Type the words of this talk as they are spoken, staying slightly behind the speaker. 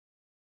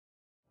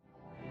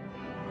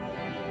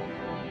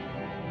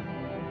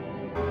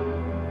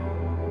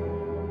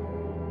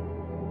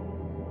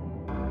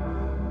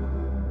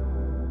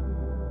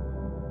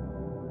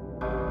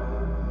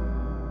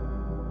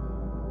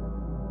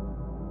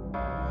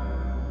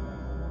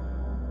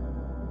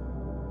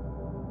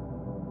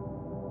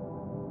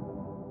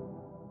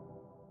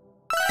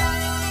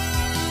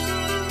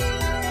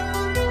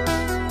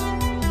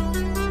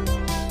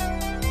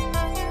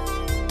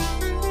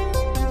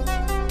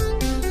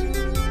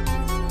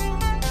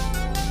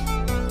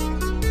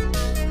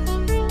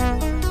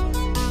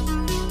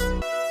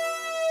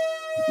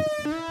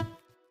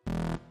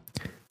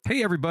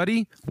Hey,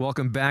 everybody.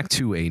 Welcome back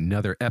to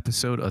another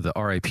episode of the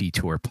RIP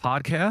Tour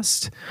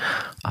podcast.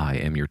 I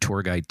am your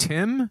tour guide,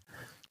 Tim,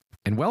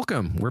 and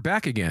welcome. We're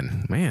back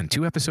again. Man,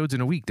 2 episodes in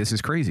a week. This is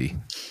crazy.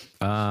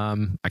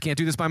 I can't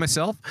do this by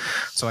myself,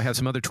 so I have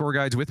some other tour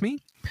guides with me.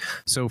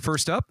 So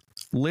first up,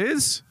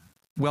 Liz,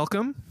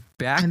 welcome.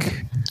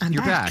 Back.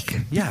 You're back.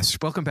 Yes,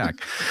 welcome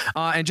back.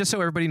 And just so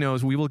everybody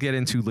knows, we will get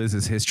into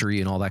Liz's history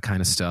and all that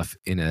kind of stuff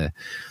in a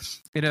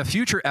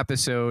future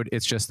episode.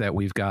 It's just that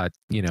we've got,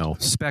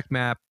 spec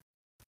map,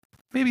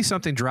 maybe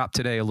something dropped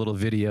today, a little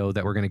video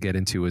that we're going to get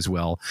into as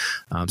well.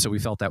 So we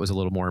felt that was a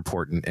little more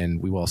important. And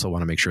we also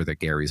want to make sure that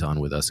Gary's on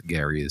with us.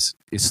 Gary is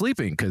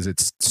sleeping because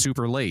it's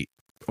super late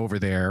over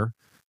there.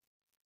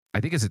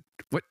 I think,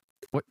 what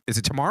is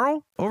it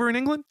tomorrow over in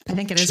England? I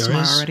think it is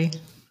tomorrow already.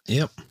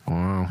 Yep.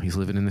 Wow, he's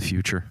living in the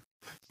future.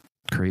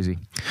 Crazy.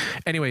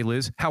 Anyway,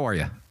 Liz, how are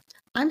you?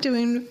 I'm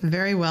doing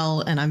very well,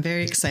 and I'm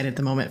very excited at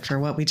the moment for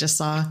what we just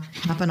saw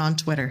happen on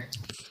Twitter.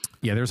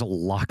 Yeah, there's a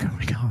lot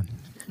going on.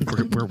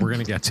 We're going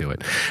to get to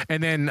it.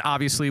 And then,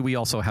 obviously, we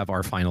also have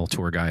our final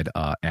tour guide,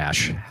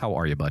 Ash. How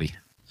are you, buddy?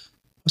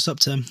 What's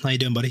up, Tim? How you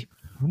doing, buddy?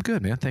 I'm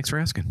good, man. Thanks for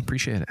asking.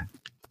 Appreciate it.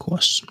 Of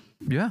course.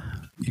 Yeah.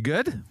 You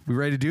good? We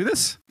ready to do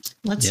this?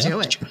 Let's do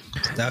it.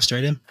 Dive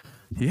straight in.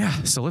 Yeah,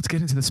 so let's get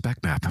into the spec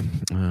map.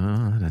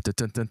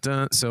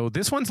 So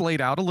this one's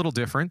laid out a little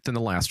different than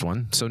the last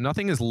one. So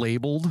nothing is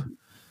labeled.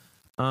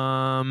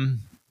 Actually,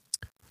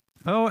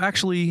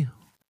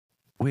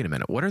 wait a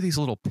minute. What are these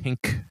little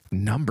pink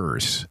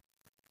numbers?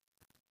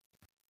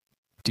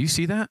 Do you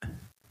see that?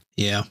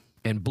 Yeah.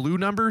 And blue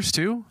numbers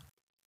too?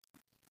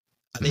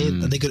 Are they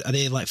good? Are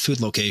they like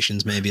food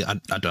locations? Maybe I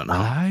don't know.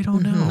 I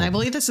don't know. I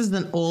believe this is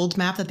an old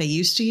map that they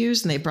used to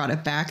use, and they brought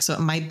it back, so it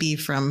might be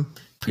from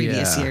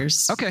previous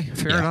years. Okay,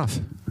 fair enough.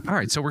 All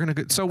right, so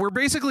we're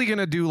basically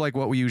gonna do like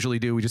what we usually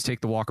do. We just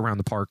take the walk around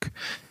the park,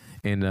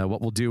 and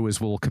what we'll do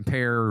is we'll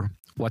compare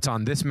what's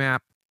on this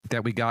map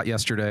that we got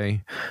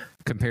yesterday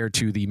compared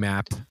to the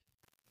map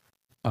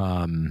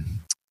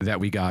that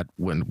we got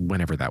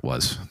whenever that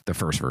was, the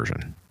first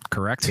version.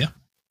 Correct? Yeah.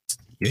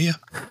 Yeah.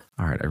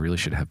 All right, I really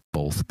should have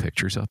both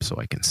pictures up so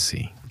I can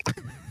see.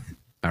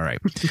 All right.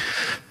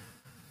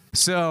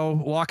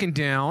 So walking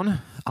down,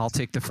 I'll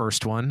take the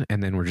first one,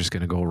 and then we're just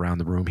going to go around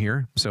the room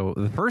here. So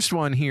the first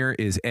one here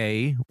is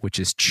A, which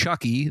is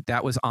Chucky.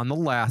 That was on the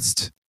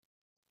last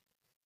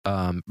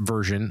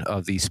version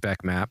of the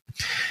spec map.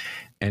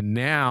 And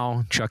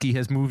now Chucky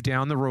has moved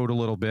down the road a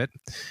little bit.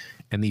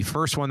 And the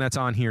first one that's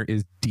on here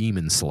is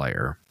Demon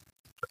Slayer.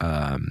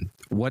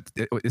 What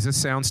is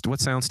this what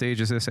sound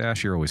stage is this,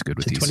 Ash? You're always good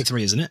with these.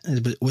 23, isn't it?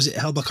 Was it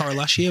Hellblock Horror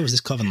last year? Or was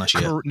this Coven last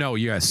year? No,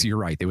 yes, you're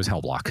right. It was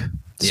Hellblock.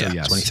 So, yeah,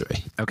 yes.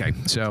 23. Okay,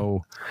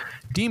 so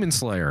Demon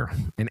Slayer,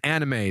 an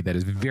anime that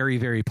is very,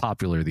 very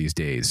popular these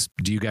days.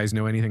 Do you guys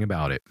know anything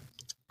about it?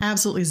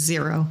 Absolutely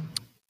zero.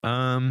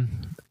 The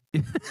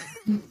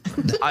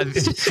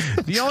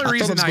only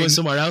reason I was going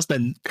somewhere else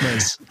then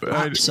was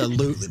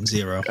absolutely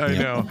zero. I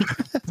know.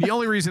 The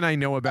only reason I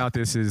know about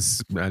this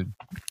is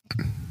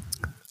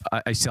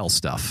I sell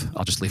stuff.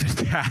 I'll just leave it at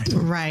that.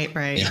 Right.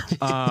 Yeah.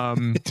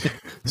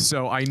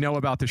 So I know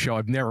about the show.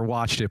 I've never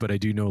watched it, but I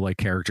do know like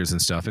characters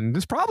and stuff. And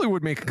this probably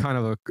would make kind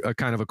of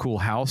a cool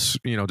house,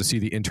 to see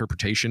the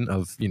interpretation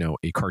of,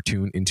 a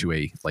cartoon into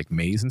a like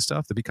maze and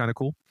stuff. That'd be kind of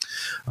cool.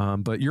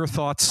 But your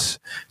thoughts?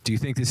 Do you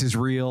think this is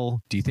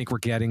real? Do you think we're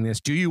getting this?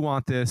 Do you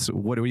want this?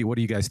 What are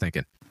you guys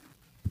thinking?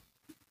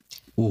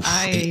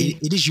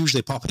 It is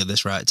usually popular,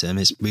 this, right, Tim?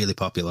 It's really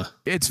popular.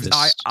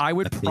 I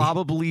would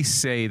probably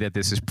say that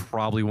this is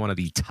probably one of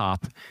the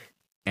top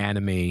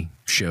anime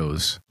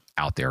shows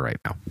out there right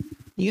now.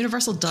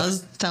 Universal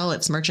does sell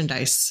its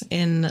merchandise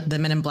in the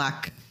Men in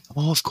Black.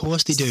 Oh, of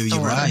course they do.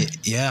 Store. You're right.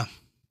 Yeah.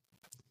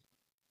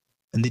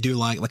 And they do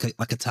like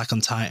Attack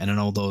on Titan and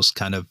all those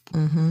kind of.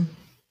 Mm-hmm.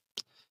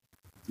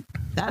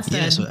 That's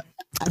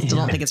I still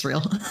don't think it's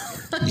real.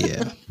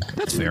 Yeah,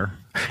 that's fair.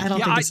 I don't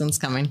think this one's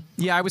coming.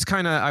 Yeah, I was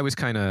kind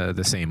of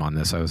the same on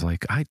this. I was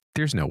like,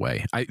 there's no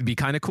way. It'd be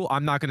kind of cool.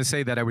 I'm not going to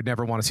say that I would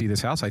never want to see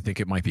this house. I think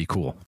it might be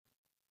cool.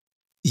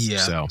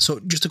 Yeah. So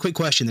just a quick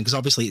question, because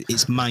obviously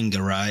it's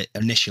manga, right?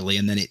 Initially,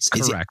 and then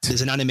correct.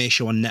 There's an anime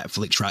show on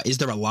Netflix, right? Is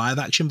there a live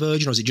action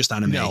version, or is it just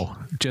anime? No,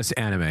 just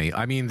anime.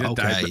 I mean,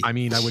 okay. I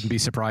wouldn't be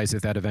surprised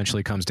if that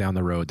eventually comes down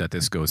the road that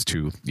this goes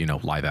to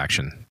live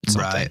action.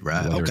 Right.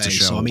 Okay.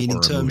 So I mean,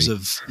 in terms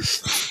of,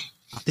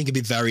 I think it'd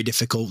be very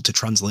difficult to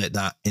translate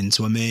that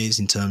into a maze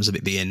in terms of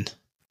it being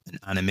an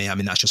anime. I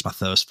mean, that's just my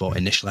first thought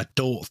initially. I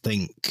don't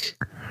think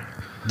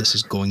this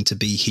is going to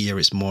be here.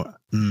 It's more.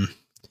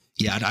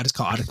 Yeah, I just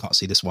can't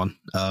see this one.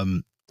 I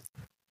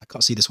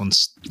can't see this one,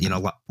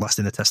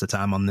 lasting the test of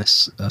time on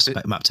this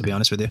spec map, to be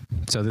honest with you.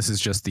 So this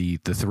is just the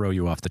throw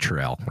you off the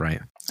trail,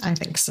 right? I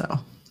think so.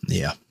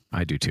 Yeah.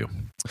 I do too.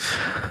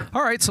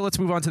 All right, so let's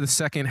move on to the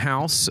second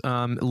house.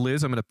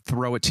 Liz, I'm going to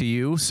throw it to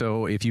you.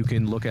 So if you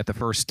can look at the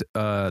first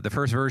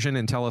version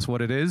and tell us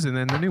what it is, and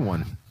then the new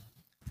one.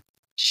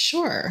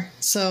 Sure.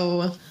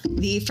 So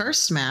the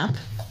first map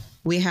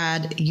we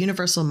had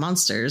Universal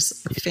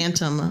Monsters,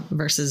 Phantom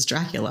versus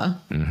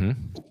Dracula. Mm-hmm.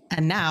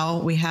 And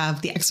now we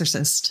have The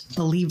Exorcist,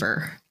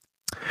 Believer.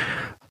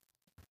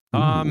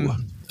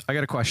 I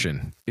got a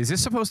question. Is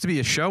this supposed to be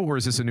a show or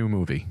is this a new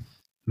movie?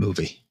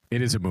 Movie.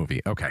 It is a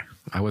movie. Okay.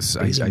 I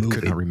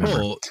could not remember.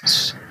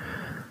 But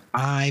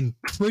I'm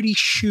pretty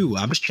sure,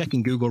 I'm just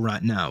checking Google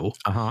right now.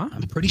 Uh-huh.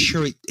 I'm pretty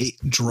sure it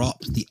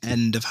dropped the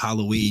end of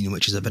Halloween,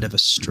 which is a bit of a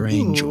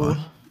strange one.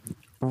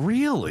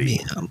 Really?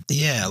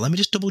 Yeah, let me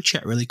just double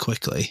check really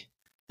quickly.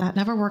 That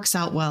never works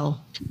out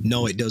well.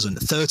 No, it doesn't.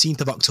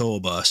 13th of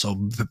October,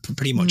 so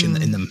pretty much in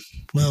the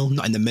well,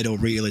 not in the middle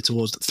really,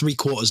 towards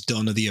 3/4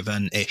 done of the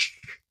event-ish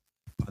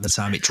by the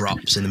time it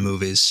drops in the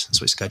movies.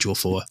 That's what it's scheduled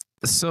for.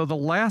 So the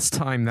last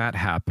time that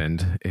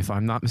happened, if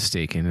I'm not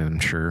mistaken, and I'm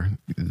sure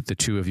the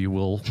two of you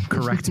will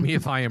correct me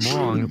if I am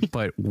wrong,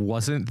 but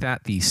wasn't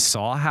that the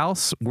Saw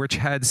House, which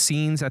had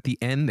scenes at the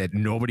end that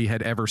nobody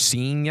had ever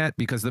seen yet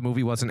because the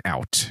movie wasn't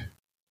out?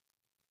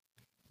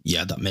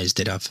 Yeah, that maze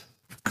did have.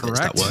 Correct.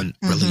 That weren't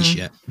released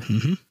yet.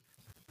 Mm-hmm.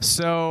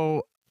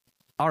 So,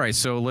 all right.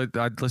 So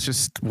let's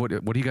just. What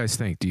do you guys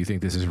think? Do you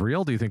think this is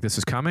real? Do you think this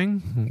is coming?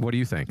 What do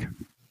you think? What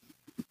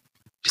do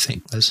you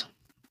think, Liz?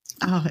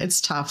 Oh, it's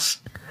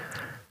tough.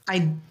 I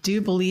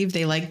do believe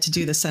they like to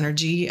do the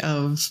synergy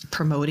of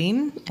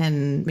promoting,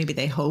 and maybe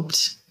they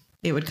hoped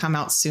it would come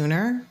out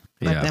sooner.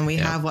 But then we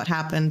have what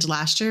happened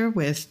last year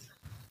with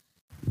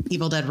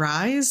Evil Dead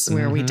Rise,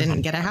 where we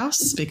didn't get a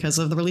house because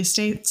of the release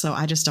date. So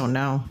I just don't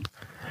know.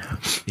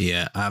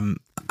 Yeah, I'm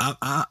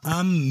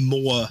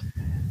more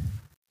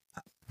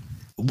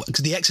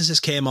because The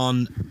Exorcist came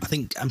on.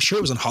 I'm sure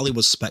it was on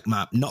Hollywood's Spec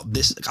map. Not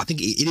this. I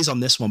think it is on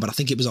this one, but I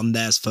think it was on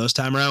theirs first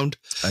time around.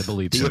 I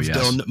believe they so. have Yes.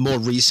 done more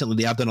recently.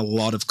 They have done a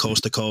lot of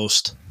coast to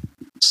coast,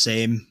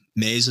 same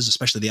mazes,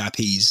 especially the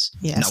IPs.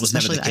 Yes, and that was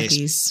never the especially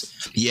case.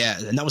 IPs. Yeah,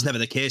 and that was never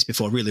the case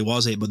before, really,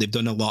 was it? But they've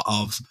done a lot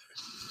of,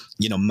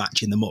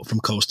 matching them up from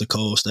coast to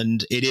coast,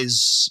 and it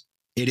is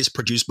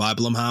produced by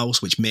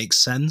Blumhouse, which makes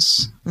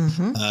sense.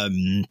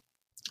 Mm-hmm.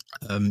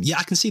 Yeah,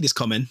 I can see this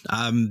coming.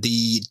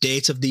 The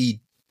date of the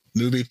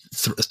movie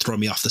throw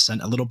me off the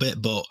scent a little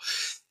bit, but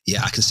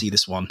yeah, I can see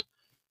this one.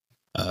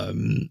 I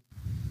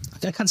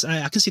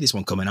can see this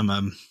one coming.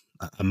 I'm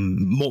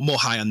more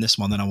high on this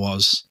one than I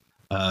was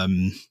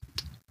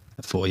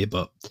for you.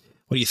 But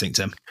what do you think,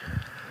 Tim?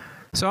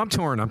 So I'm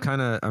torn. I'm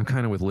kind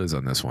of with Liz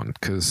on this one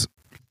because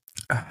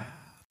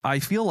I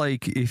feel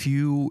like if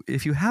you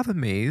have a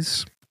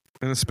maze,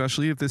 and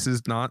especially if this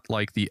is not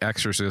like The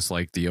Exorcist,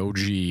 like the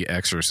OG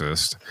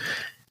Exorcist,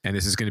 and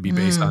this is going to be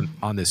based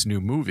on this new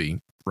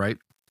movie, right?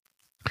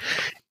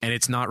 And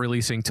it's not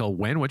releasing till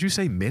when? What'd you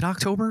say?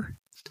 Mid-October?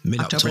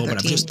 Mid-October.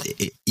 And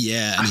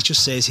it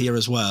just says here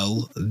as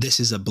well, this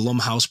is a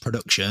Blumhouse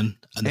production,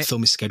 and the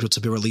film is scheduled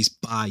to be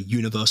released by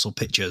Universal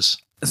Pictures.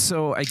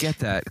 So I get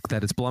that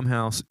it's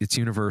Blumhouse, it's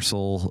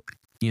Universal,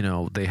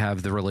 they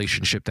have the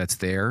relationship that's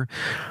there,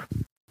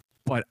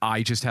 but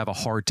I just have a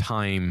hard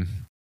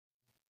time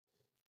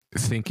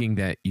thinking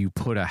that you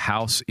put a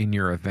house in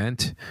your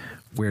event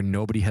where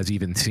nobody has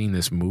even seen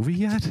this movie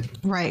yet.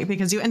 Right,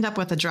 because you end up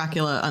with a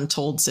Dracula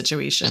Untold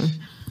situation.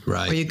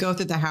 Right. Where you go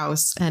through the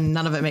house and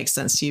none of it makes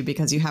sense to you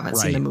because you haven't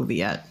seen the movie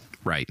yet.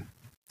 Right.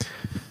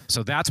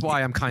 So that's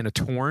why I'm kind of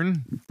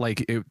torn.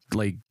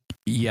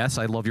 Yes,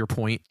 I love your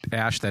point,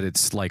 Ash, that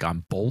it's like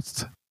on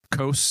both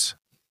coasts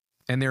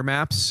and their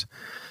maps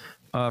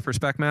for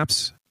Spec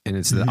maps. And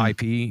it's the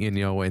IP,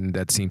 and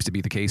that seems to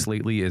be the case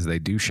lately is they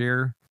do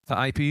share the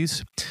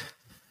IPs.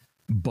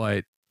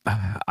 But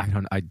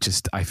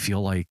I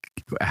feel like,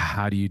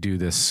 how do you do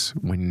this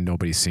when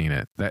nobody's seen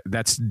it?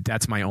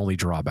 That's my only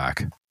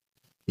drawback.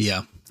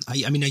 Yeah.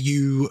 I mean,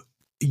 you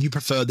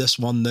prefer this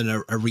one than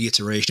a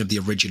reiteration of the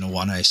original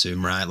one, I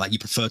assume, right? Like you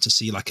prefer to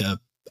see like a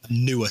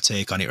newer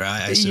take on it,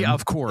 right? I assume. Yeah,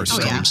 of course.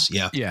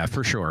 Yeah,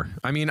 for sure.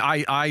 I mean,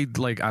 I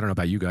don't know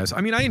about you guys.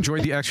 I mean, I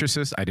enjoyed The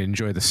Exorcist. I didn't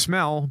enjoy the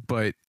smell,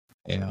 but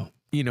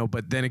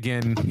but then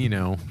again,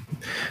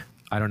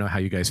 I don't know how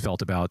you guys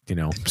felt about,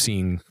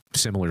 seeing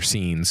similar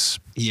scenes.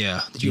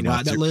 Yeah. Did you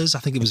like that, Liz? I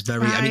think it was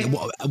very, I mean,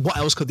 what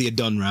else could they have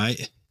done,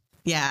 right?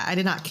 Yeah, I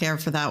did not care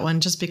for that one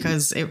just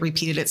because it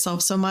repeated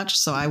itself so much.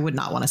 So I would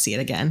not want to see it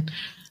again.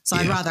 So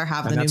I'd rather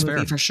have the new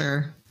movie for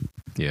sure.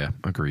 Yeah,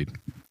 agreed.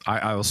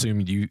 I assume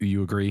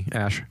you agree,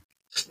 Ash?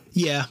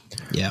 Yeah.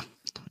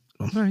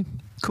 All right,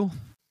 cool.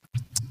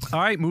 All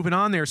right, moving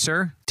on there,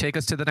 sir. Take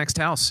us to the next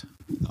house.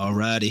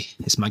 Alrighty.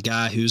 It's my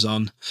guy who's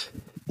on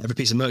every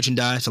piece of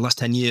merchandise for the last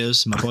 10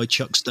 years. My boy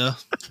Chuckster.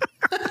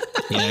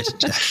 Yeah,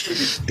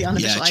 the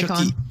unofficial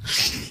icon.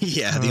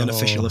 Yeah, the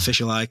unofficial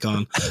official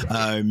icon.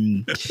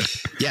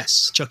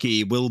 Yes,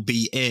 Chucky will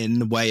be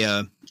in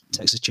where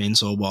Texas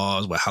Chainsaw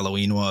was, where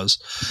Halloween was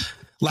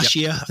last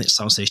year. I think it's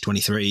Soundstage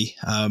 23.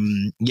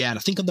 Yeah, and I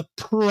think on the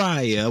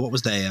prior, what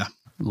was there?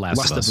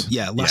 Last of Us.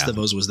 Last of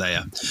Us was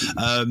there.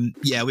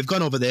 Yeah, we've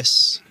gone over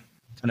this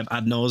kind of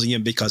ad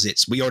nauseum because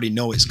we already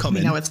know it's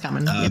coming. We know it's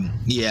coming.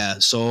 Yeah,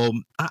 so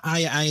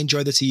I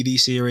enjoy the TV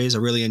series. I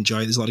really enjoy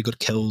it. There's a lot of good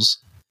kills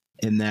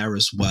in there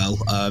as well.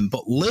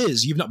 But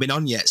Liz, you've not been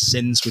on yet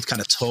since we've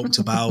kind of talked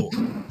about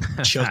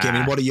Chucky. I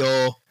mean, what are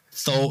your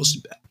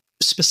thoughts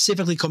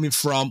specifically coming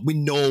from? We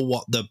know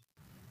what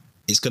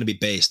it's going to be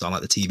based on,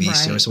 like the TV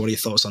series. So what are your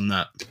thoughts on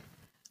that?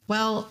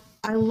 Well,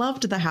 I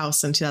loved The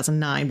House in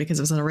 2009 because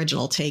it was an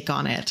original take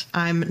on it.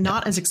 I'm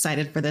not as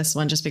excited for this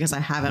one just because I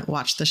haven't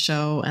watched the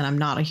show and I'm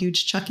not a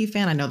huge Chucky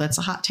fan. I know that's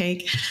a hot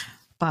take,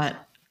 but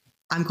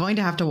I'm going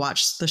to have to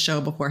watch the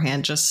show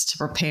beforehand just to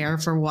prepare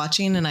for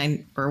watching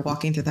or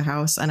walking through the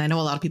house. And I know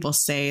a lot of people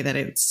say that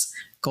it's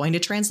going to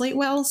translate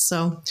well.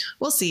 So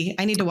we'll see.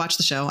 I need to watch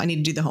the show. I need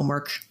to do the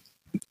homework.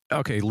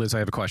 Okay, Liz, I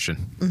have a question.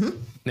 Mm-hmm.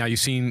 Now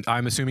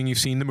I'm assuming you've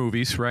seen the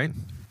movies, right?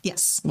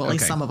 Yes. Well, at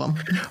least some of them.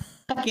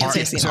 I can't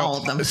say I've seen all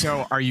of them.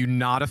 So are you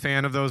not a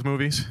fan of those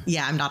movies?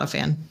 Yeah, I'm not a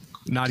fan.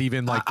 Not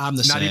even like I'm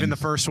the same. Even the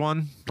first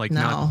one? Like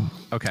no.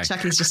 Okay.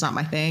 Chucky's just not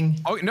my thing.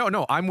 Oh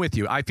no, I'm with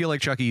you. I feel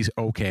like Chucky's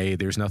okay.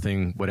 There's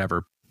nothing,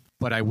 whatever.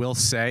 But I will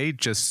say,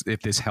 just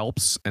if this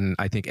helps, and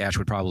I think Ash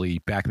would probably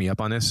back me up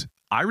on this,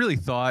 I really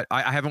thought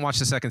I haven't watched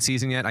the second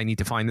season yet. I need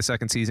to find the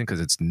second season because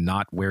it's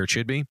not where it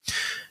should be.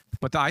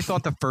 But I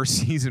thought the first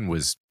season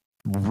was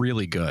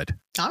really good.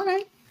 All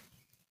right.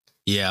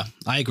 Yeah,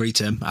 I agree,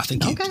 Tim. I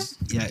think,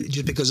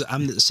 just because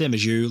I'm the same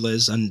as you,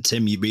 Liz, and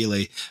Tim, you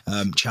really,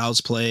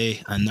 Child's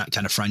Play and that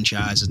kind of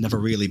franchise has never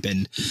really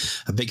been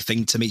a big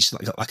thing to me. It's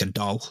like a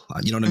doll.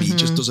 You know what I mean? It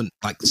just doesn't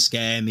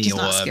scare me. It's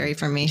not scary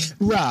for me.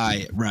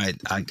 Right. But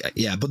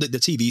the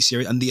TV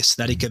series and the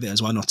aesthetic of it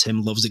as well. I know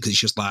Tim loves it because it's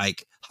just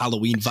like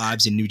Halloween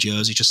vibes in New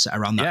Jersey, just set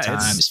around that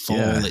time. It's fall.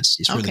 Yeah.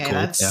 It's really cool.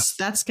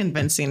 That's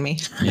convincing me.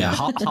 Yeah,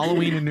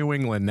 Halloween in New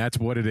England. That's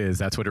what it is.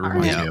 That's what it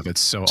reminds me of.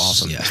 It's so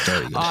awesome. Yeah,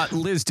 very good.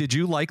 Liz, did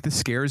you like the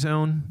Scare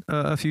Zone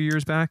a few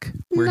years back?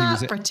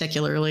 Not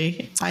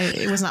particularly.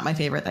 It was not my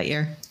favorite that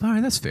year. All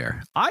right, that's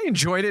fair. I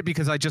enjoyed it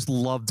because I just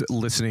loved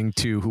listening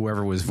to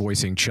whoever was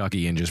voicing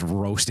Chucky and just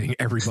roasting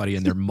everybody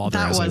and their mother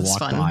as they walked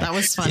by. That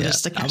was fun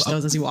just to catch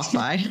those as you walk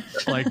by.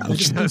 Like, I was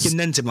just thinking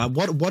then, Tim, like,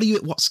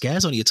 what Scare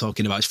Zone are you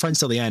talking about? It's Friends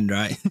Till the End,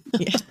 right?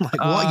 Yeah. Like,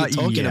 what are you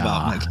talking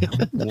about?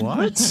 Like,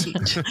 what?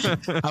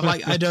 I'm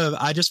like,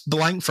 I just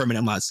blanked for a minute.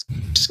 I'm like,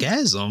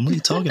 Scare Zone? What are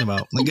you talking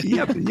about? Like,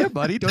 yeah,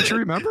 buddy. Don't you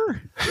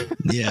remember?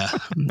 Yeah,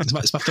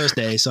 it's my first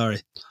day. Sorry.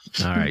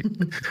 All right.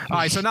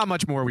 So not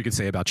much more we could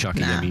say about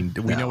Chucky. I mean,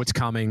 we know it's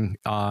coming.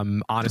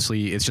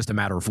 Honestly, it's just a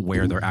matter of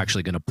where they're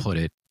actually going to put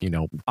it. You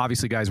know,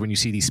 obviously, guys, when you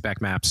see these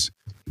spec maps,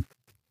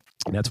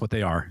 that's what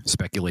they are.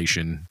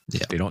 Speculation.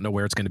 Yeah. They don't know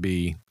where it's going to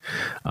be.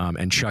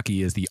 And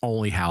Chucky is the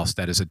only house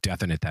that is a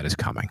definite that is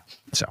coming.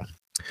 So,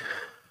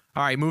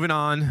 all right, moving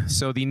on.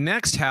 So the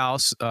next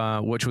house,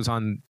 which was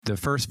on the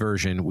first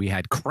version, we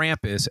had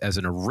Krampus as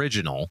an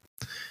original.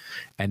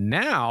 And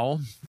now...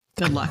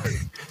 Good luck.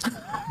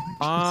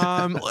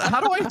 How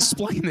do I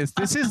explain this?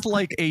 This is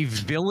like a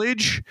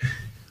village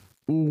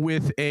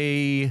with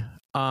a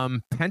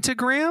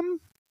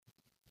pentagram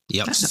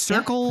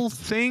circle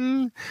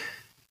thing.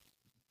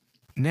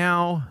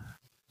 Now,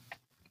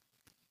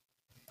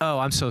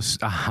 I'm so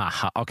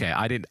okay.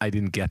 I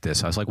didn't get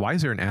this. I was like, why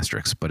is there an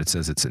asterisk? But it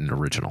says it's an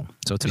original.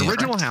 So it's an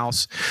original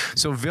house.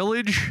 So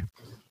village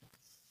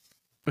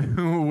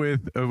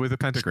with a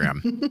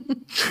pentagram.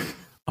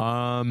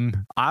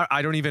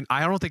 I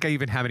don't think I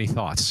even have any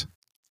thoughts.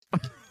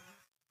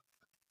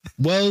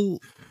 Well,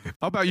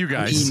 how about you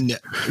guys? I mean,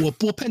 well,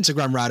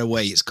 pentagram right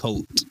away is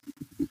cult.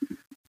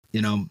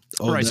 You know,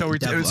 right? So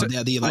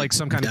like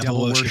some kind of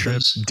devil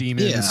worship,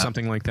 demons,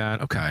 something like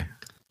that. Okay,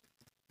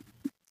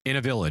 in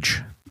a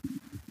village.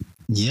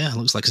 Yeah, it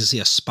looks like I see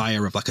a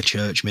spire of like a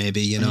church,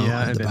 maybe. You know,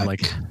 and then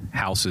like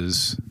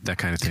houses, that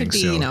kind of thing. Could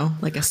be,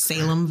 like a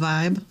Salem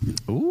vibe.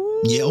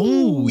 Ooh, yeah.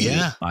 Oh,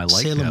 yeah. I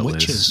like Salem that,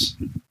 witches.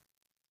 Liz.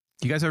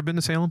 You guys ever been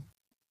to Salem?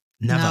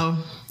 Never. No,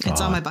 it's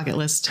on my bucket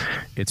list.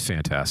 It's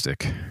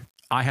fantastic.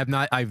 I have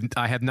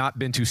not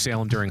been to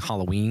Salem during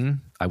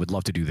Halloween. I would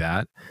love to do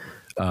that,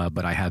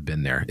 but I have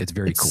been there. It's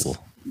very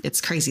cool. It's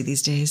crazy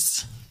these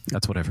days.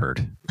 That's what I've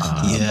heard.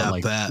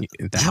 Like the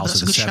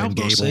House of the Seven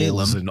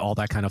Gables and all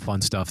that kind of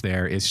fun stuff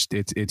there.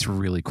 It's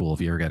really cool.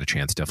 If you ever get a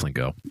chance, definitely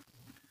go.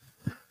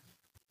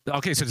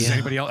 Okay, so does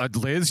anybody else,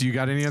 Liz, you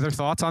got any other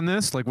thoughts on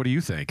this? Like, what do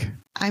you think?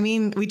 I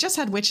mean, we just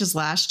had witches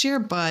last year,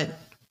 but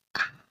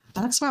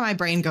that's where my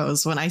brain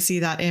goes when I see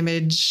that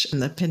image and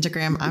the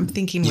pentagram. I'm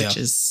thinking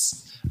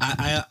witches.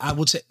 I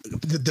would say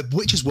the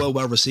witches were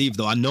well received,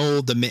 though. I know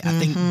I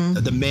think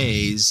the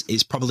maze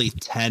is probably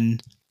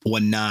 10 or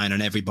 9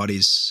 on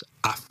everybody's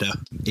after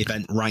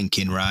event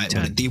ranking, right?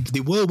 They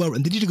were well,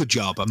 and they did a good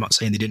job. I'm not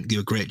saying they didn't do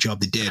a great job.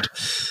 They did,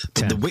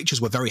 but the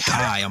witches were very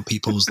high on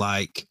people's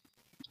like.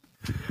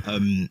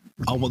 They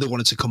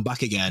wanted to come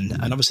back again,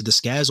 and obviously the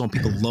Scare Zone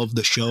people love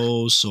the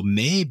shows, so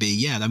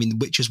maybe I mean,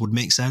 witches would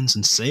make sense,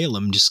 and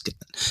Salem just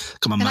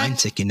got my mind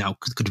ticking now.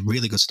 Could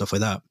really good stuff with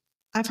that.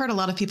 I've heard a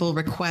lot of people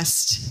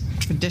request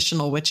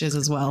traditional witches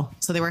as well,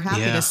 so they were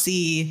happy to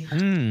see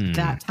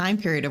that time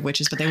period of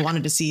witches, but they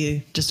wanted to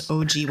see just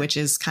OG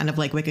witches, kind of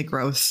like Wicked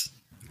Growth.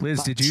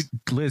 Liz, did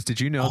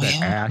you know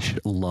that Ash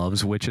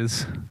loves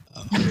witches?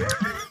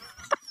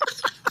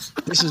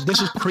 This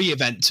was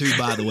pre-event too,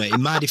 by the way.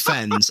 In my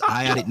defense,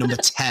 I had it number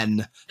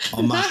 10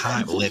 on my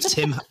hype list.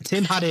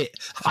 Tim had it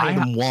higher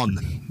than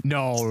 1.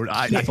 No,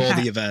 before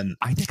the event.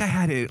 I think I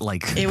had it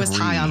like it was 3.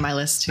 High on my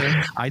list too.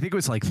 I think it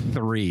was like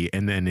 3,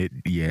 and then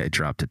it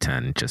dropped to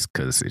 10 just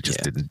because it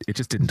just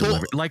didn't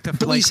deliver.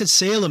 But when you said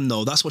Salem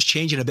though, that's what's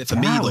changing a bit for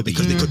me though,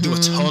 because they could do a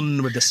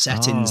ton with the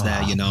settings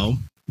there, you know.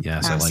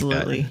 Yes,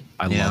 absolutely.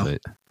 I like that. I love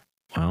it.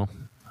 Well,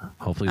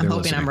 hopefully I'm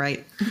hoping I'm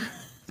right.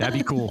 That'd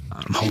be cool.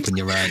 I'm hoping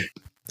you're right.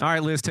 All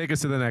right, Liz, take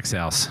us to the next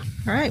house.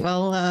 All right.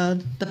 Well,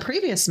 the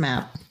previous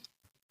map,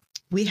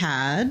 we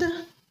had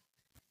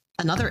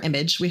another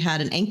image. We had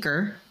an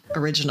anchor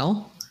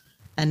original,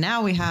 and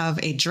now we have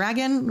a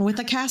dragon with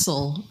a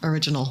castle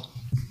original.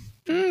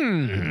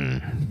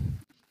 Ooh.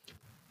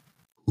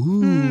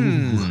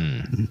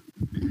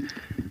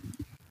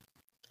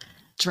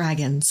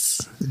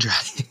 Dragons.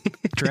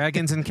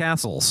 Dragons and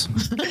castles.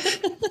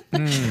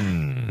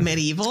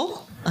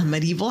 Medieval? A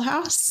medieval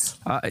house?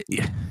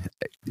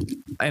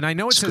 And I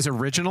know it says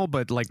original,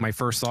 but like my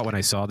first thought when I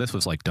saw this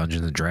was like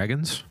Dungeons and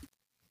Dragons.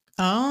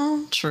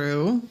 Oh,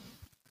 true.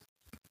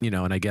 You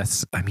know, and I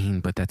guess, that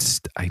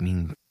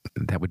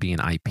would be an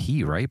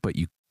IP, right? But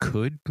you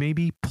could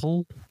maybe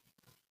pull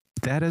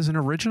that as an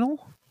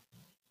original?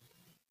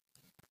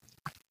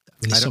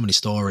 There's so many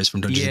stories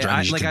from Dungeons and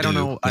Dragons. I don't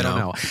know.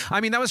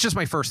 I mean, that was just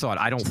my first thought.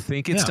 I don't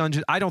think it's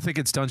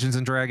Dungeons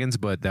and Dragons,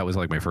 but that was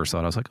like my first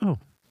thought. I was like, oh,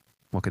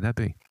 what could that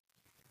be?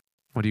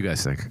 What do you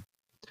guys think?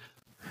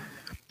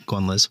 Go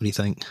on, Liz. What do you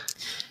think?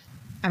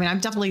 I mean, I'm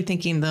definitely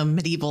thinking the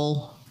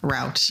medieval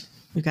route.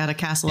 We've got a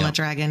castle and a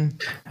dragon.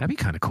 That'd be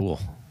kind of cool.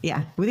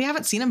 Yeah. We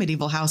haven't seen a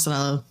medieval house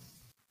I'm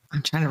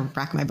trying to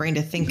rack my brain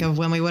to think of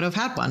when we would have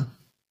had one.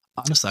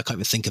 Honestly, I can't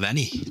even think of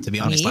any, to be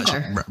honest.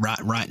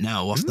 Right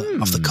now, off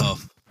the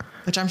cuff.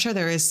 Which I'm sure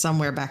there is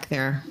somewhere back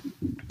there,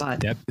 but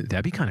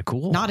that'd be kind of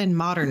cool. Not in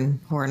modern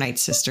Horror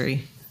Nights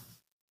history.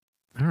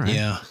 All right.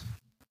 Yeah.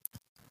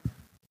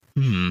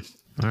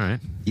 All right.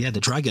 Yeah, the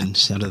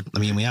dragons. I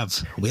mean, we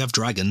have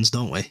dragons,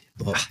 don't we?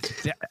 But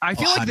I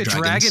feel like the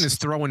dragon is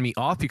throwing me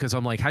off because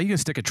I'm like, how are you gonna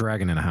stick a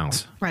dragon in a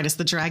house? Right. Is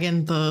the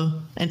dragon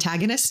the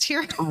antagonist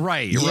here?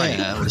 Right.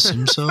 Yeah, I would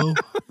assume so.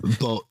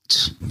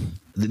 But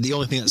the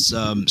only thing that's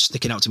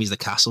sticking out to me is the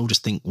castle.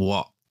 Just think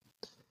what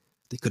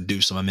they could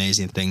do, some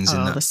amazing things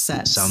in that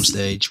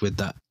soundstage with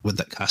that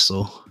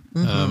castle.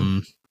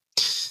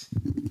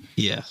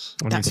 Yeah,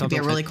 that could be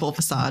a really cool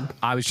facade.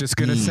 I was just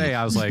gonna say,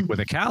 I was like,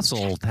 with a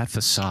castle, that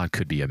facade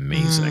could be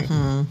amazing.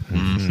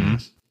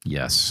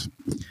 Yes.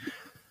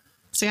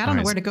 See, I don't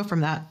know where to go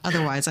from that.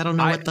 Otherwise, I don't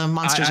know what the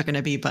monsters are going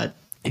to be, but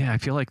yeah, I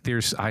feel like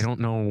I don't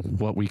know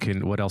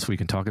what else we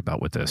can talk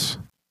about with this.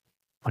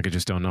 Like, I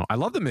just don't know. I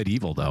love the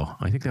medieval though.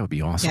 I think that would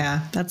be awesome. Yeah,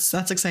 that's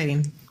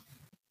exciting.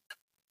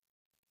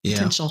 Yeah.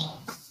 Potential.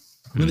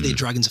 Maybe the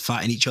dragons are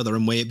fighting each other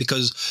and way,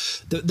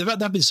 because there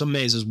have been some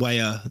mazes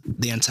where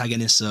the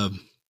antagonists are,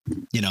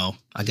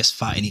 I guess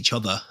fighting each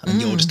other,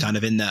 and you're just kind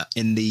of in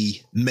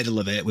the middle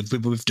of it.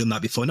 We've done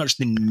that before, not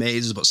just in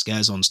mazes but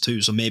scare zones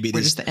too. So maybe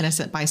we're just the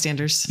innocent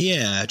bystanders.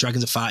 Yeah,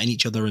 dragons are fighting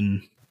each other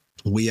and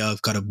we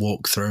have got to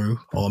walk through,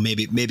 or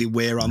maybe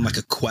we're on like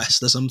a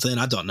quest or something.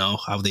 I don't know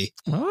how they.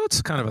 Well,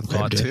 it's kind of a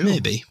thought too.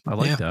 Maybe I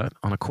like that,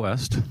 on a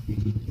quest.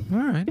 All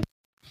right.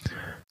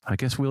 I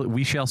guess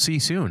we shall see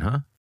soon, huh?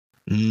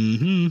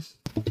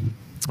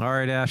 All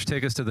right, Ash,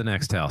 take us to the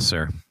next house,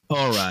 sir.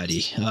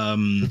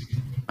 Alrighty.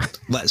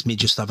 Let me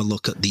just have a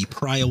look at the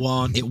prior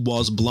one. It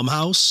was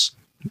Blumhouse,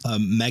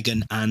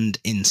 Megan and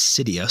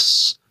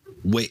Insidious,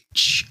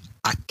 which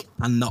I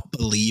cannot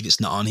believe it's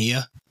not on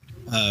here.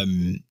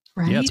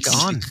 Right? Yeah, it's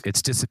gone.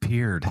 It's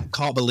disappeared.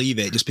 Can't believe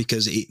it, just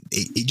because it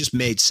just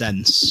made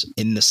sense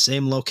in the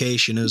same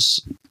location as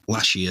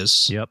last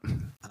year's. Yep.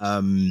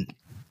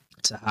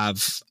 To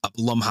have a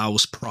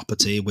Blumhouse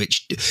property,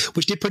 which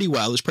did pretty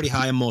well. It was pretty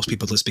high on most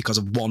people's list because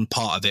of one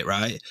part of it,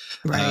 right?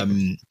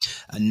 And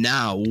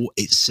now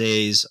it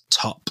says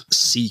top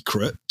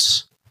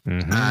secret,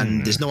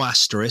 and there's no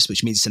asterisk,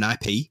 which means it's an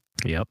IP.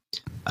 Yep.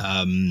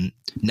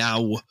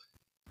 Now,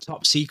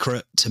 top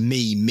secret to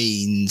me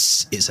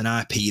means it's an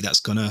IP that's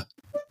gonna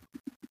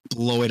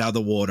blow it out of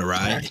the water,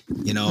 right?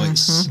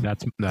 It's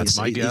that's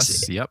my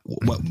guess. Yep.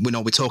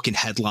 We're talking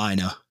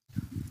headliner,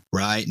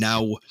 right?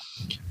 Now,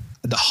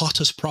 the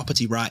hottest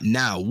property right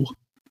now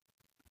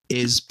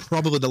is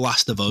probably The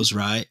Last of Us,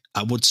 right?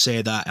 I would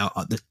say that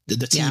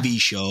the TV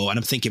show, and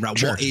I'm thinking,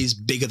 right, what is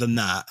bigger than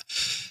that?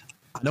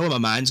 I know where my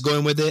mind's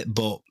going with it,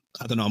 but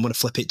I don't know. I'm going to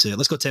flip it to.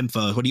 Let's go Tim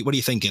first. What are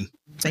you thinking?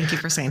 Thank you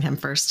for saying him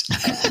first.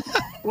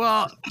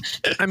 Well,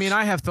 I mean,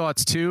 I have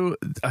thoughts too.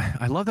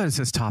 I love that it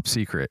says top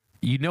secret.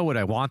 You know what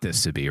I want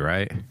this to be,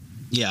 right?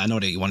 Yeah, I know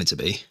what you want it to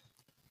be.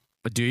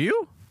 But do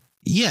you?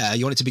 Yeah,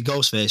 you want it to be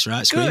Ghostface,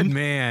 right? Scream? Good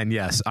man.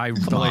 Yes, I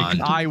would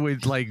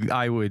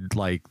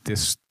like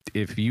this.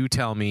 If you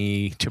tell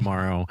me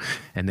tomorrow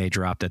and they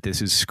drop that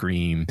this is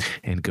Scream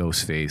and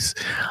Ghostface,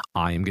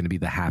 I am going to be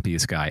the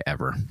happiest guy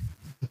ever.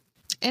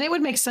 And it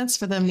would make sense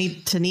for them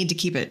to need to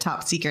keep it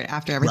top secret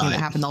after everything that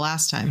happened the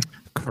last time.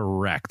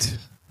 Correct.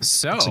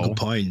 So that's a good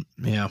point.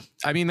 Yeah.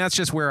 I mean, that's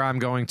just where I'm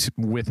going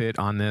with it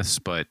on this,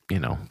 but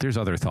there's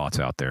other thoughts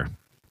out there.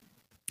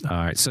 All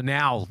right. So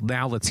now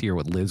let's hear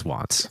what Liz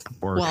wants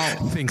or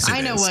thinks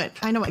it is.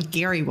 I know what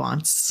Gary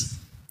wants.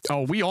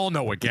 Oh, we all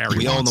know what Gary wants.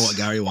 We all know what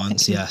Gary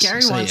wants. Yes.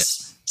 Gary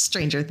wants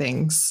Stranger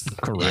Things.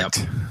 Correct.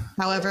 Yep.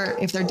 However,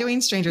 if they're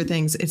doing Stranger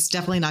Things, it's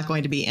definitely not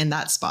going to be in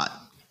that spot.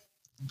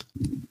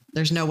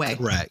 There's no way.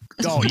 Right.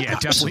 Oh yeah,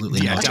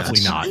 definitely. Yeah,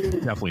 definitely not.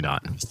 Definitely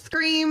not.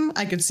 Scream.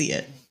 I could see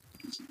it.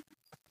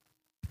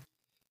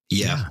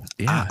 Yeah.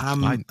 Yeah.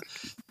 I'm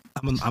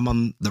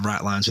on the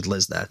right lines with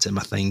Liz there, Tim.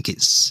 I think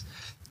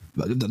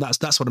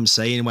that's what I'm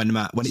saying when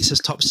it says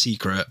top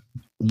secret.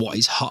 What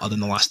is hotter than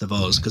The Last of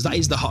Us? Because that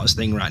is the hottest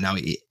thing right now.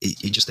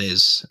 It just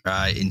is,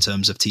 right, in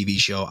terms of TV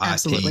show,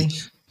 Absolutely. IP.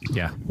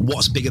 Yeah.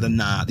 What's bigger than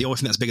that? The only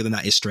thing that's bigger than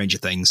that is Stranger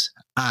Things.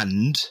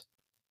 And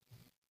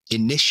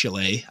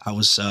initially, I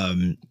was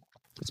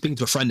speaking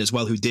to a friend as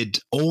well who did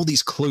all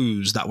these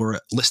clues that were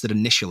listed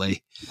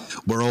initially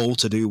were all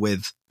to do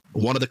with,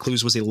 one of the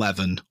clues was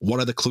 11. One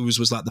of the clues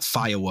was like the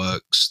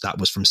fireworks that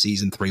was from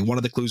season 3. One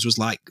of the clues was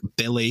like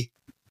Billy.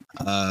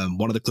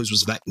 One of the clues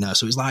was Vecna.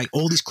 So it's like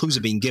all these clues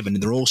are being given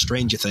and they're all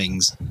Stranger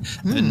Things.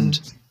 And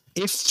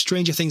if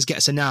Stranger Things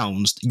gets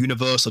announced,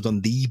 Universal have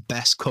done the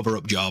best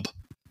cover-up job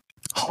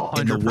 100%.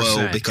 in the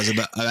world because of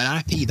an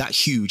IP that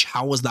huge.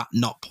 How was that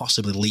not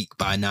possibly leaked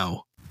by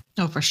now?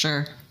 Oh, for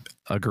sure.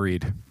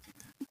 Agreed.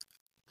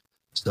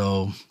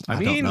 So I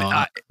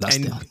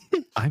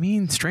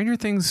mean, Stranger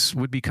Things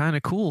would be kind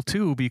of cool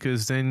too,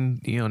 because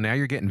then now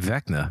you're getting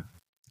Vecna.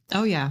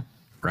 Oh yeah.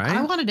 Right.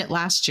 I wanted it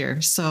last year,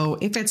 so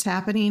if it's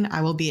happening,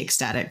 I will be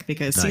ecstatic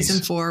because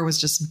season 4 was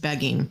just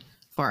begging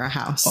for a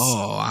house.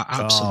 Oh,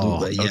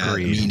 absolutely. Yeah.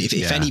 Agreed. I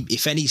mean,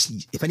 if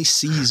any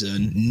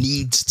season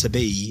needs to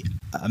be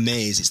a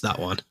maze, it's that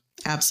one.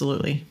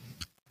 Absolutely.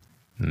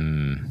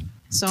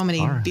 So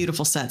many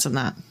beautiful sets in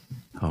that.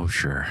 Oh,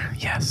 sure.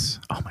 Yes.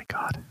 Oh my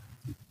God.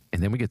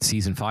 And then we get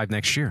season 5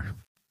 next year.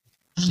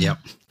 Yep.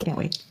 Can't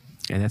wait.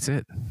 And that's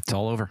it. It's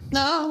all over.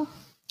 No.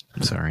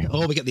 I'm sorry.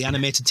 Oh, we get the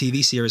animated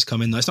TV series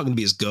coming. It's not going to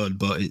be as good,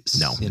 but it's,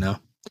 not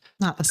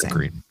the same.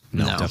 Agreed.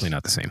 No, definitely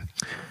not the same.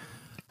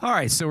 All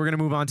right. So we're going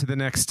to move on to the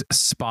next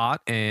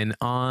spot. And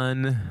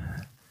on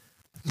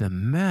the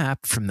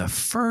map from the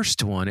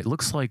first one, it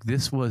looks like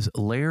this was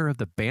Lair of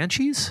the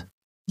Banshees.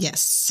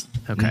 Yes.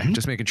 Okay.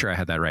 Just making sure I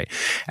had that right.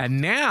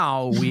 And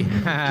now we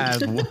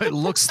have what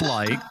looks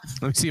like,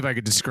 let me see if I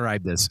could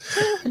describe this.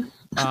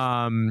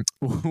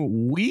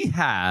 We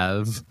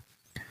have,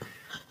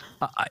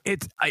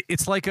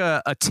 it's like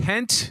a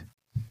tent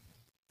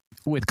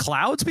with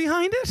clouds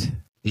behind it.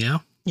 Yeah.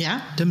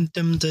 Yeah. And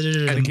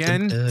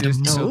again,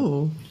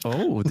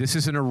 this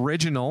is an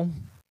original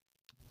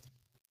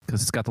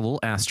because it's got the little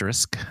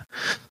asterisk.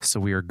 So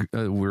we're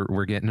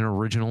getting an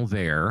original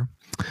there.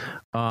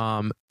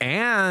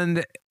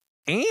 And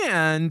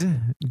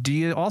do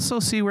you also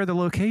see where the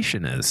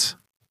location is?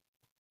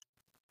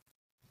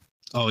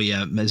 Oh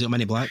yeah, is it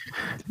Men in Black?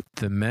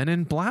 The Men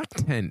in Black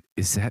tent.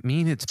 Does that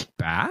mean it's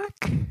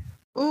back?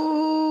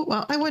 Oh,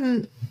 well, I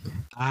wouldn't.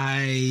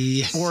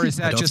 Or is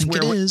that just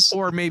where?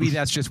 Or maybe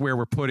that's just where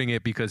we're putting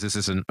it because this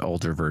is an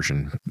older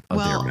version of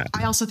their map.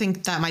 I also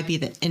think that might be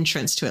the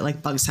entrance to it,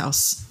 like Bug's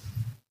house.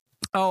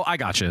 Oh, I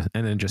gotcha.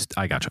 And then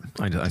I gotcha.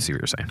 I see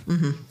what you're saying.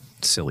 Mm-hmm.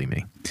 Silly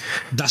me.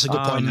 That's a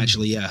good point,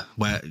 actually. Yeah,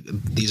 where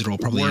these are all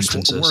probably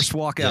entrances. Worst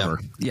walk ever.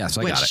 Yes,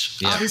 I got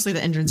it. Yeah. Obviously,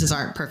 the entrances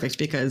aren't perfect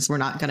because we're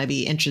not going to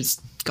be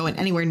going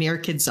anywhere near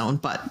Kids Zone.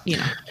 But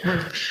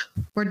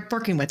we're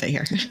working with it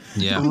here.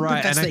 Yeah,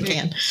 right. Best they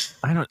can.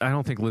 I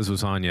don't think Liz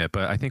was on yet,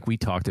 but I think we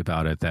talked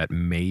about it that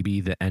maybe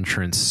the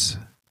entrances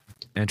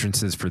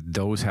for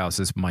those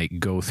houses might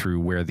go through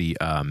where the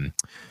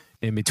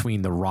in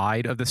between the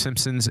ride of the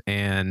Simpsons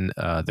and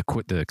the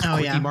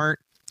Quickie Mart.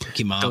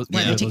 Where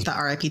they take the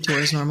RIP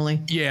tours normally.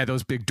 Yeah,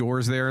 those big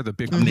doors there, the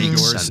big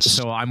doors. Sense.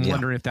 So I'm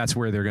wondering if that's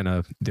where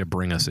they're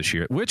bring us this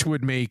year, which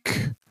would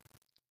make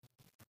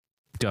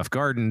Duff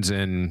Gardens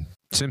and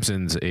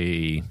Simpsons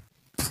a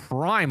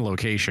prime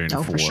location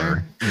for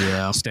sure.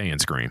 Stay and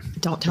Scream.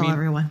 Don't tell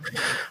everyone.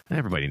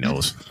 Everybody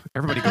knows.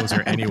 Everybody goes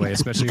there anyway,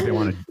 especially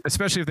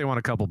if they want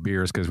a couple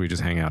beers because we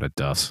just hang out at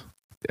Duff's.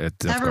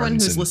 Everyone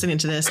who's listening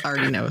to this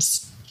already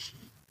knows.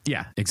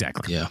 Yeah,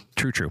 exactly. Yeah.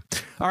 True.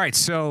 All right,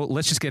 so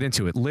let's just get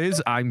into it.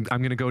 Liz, I'm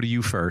going to go to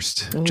you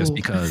first, just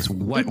because.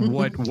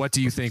 What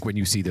do you think when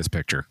you see this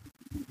picture?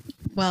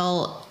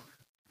 Well,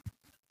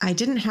 I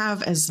didn't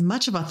have as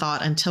much of a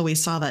thought until we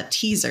saw that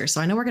teaser.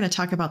 So I know we're going to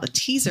talk about the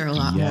teaser a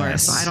lot more.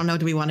 So I don't know.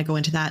 Do we want to go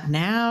into that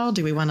now?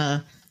 Do we want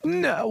to?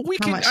 No, we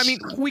can. I mean,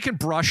 we can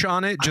brush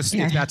on it just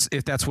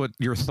if that's what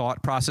your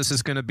thought process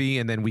is going to be,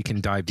 and then we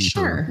can dive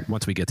deeper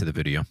once we get to the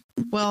video.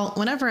 Well,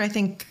 whenever I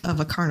think of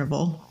a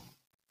carnival,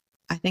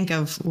 I think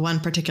of one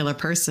particular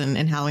person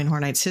in Halloween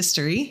Horror Nights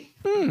history.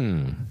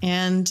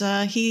 And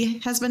he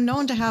has been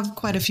known to have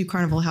quite a few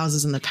carnival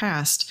houses in the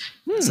past.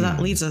 So that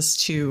leads us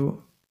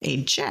to a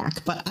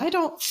Jack. But I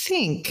don't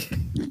think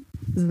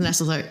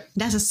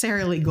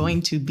necessarily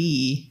going to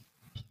be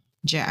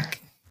Jack.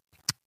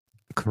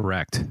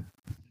 Correct.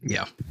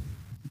 Yeah.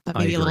 But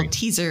maybe a little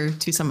teaser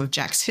to some of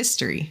Jack's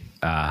history.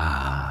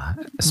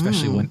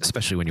 Especially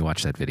when you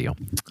watch that video.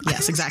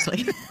 Yes,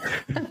 exactly.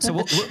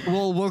 So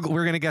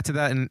we're gonna get to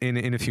that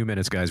in a few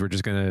minutes, guys.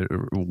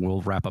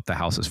 We'll wrap up the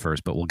houses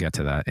first, but we'll get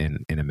to that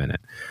in a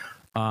minute.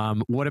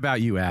 What about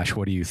you, Ash?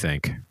 What do you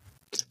think?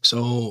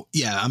 So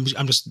yeah, I'm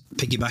just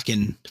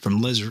piggybacking from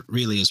Liz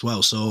really as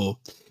well. So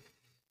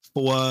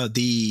for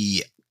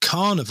the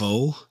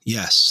carnival,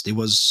 yes, there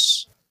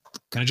was.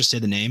 Can I just say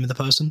the name of the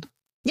person?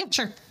 Yeah,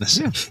 sure.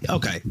 Yeah.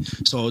 Okay.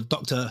 So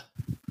Dr.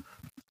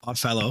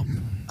 Oddfellow,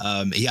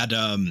 he had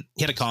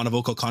a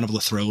carnival called Carnival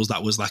of Thrills.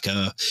 That was like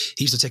he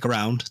used to take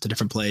around to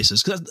different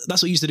places because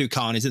that's what he used to do.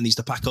 Carnies, didn't he? He used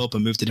to pack up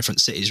and move to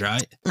different cities,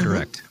 right?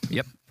 Correct.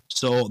 Yep.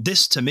 So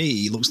this to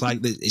me looks like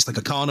it's like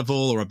a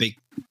carnival or a big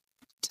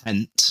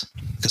tent,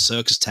 like a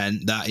circus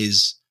tent that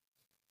has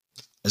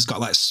got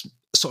like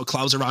sort of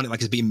clouds around it, like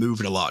it's being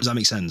moved a lot. Does that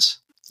make sense?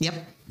 Yep.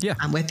 Yeah,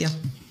 I'm with you.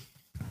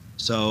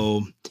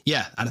 So,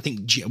 yeah, and I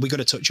think we're going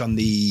to touch on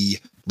the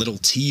little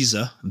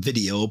teaser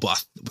video,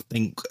 but I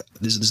think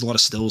there's a lot of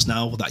stills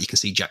now that you can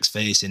see Jack's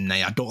face in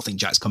there. I don't think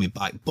Jack's coming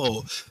back,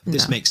 but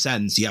this makes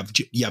sense. You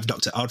have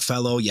Dr.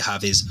 Oddfellow, you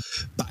have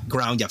his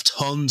background, you have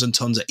tons and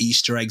tons of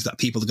Easter eggs that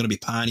people are going to be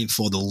pining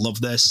for. They'll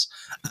love this,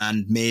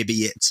 and maybe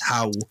it's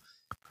how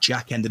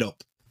Jack ended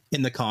up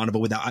in the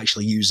carnival without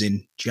actually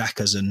using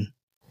Jack as an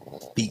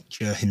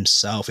feature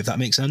himself, if that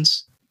makes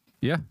sense.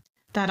 Yeah.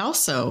 That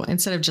also,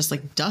 instead of just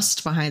like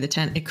dust behind the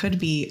tent, it could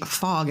be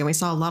fog. And we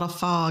saw a lot of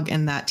fog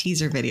in that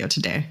teaser video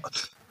today.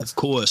 Of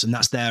course. And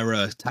that's their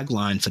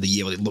tagline for the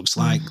year. What it looks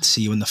like,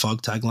 see you in the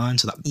fog tagline.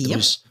 So that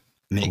does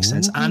make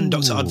sense. And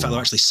Dr. Oddfellow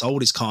actually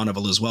sold his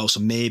carnival as well. So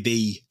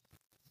maybe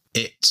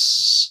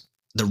it's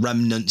the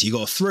remnant you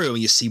go through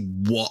and you see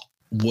what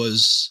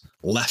was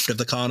left of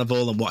the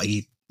carnival and what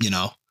he,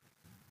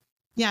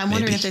 Yeah, I'm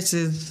wondering if this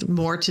is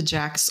more to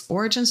Jack's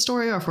origin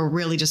story or if we're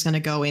really just going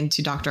to go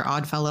into Dr.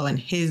 Oddfellow and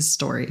his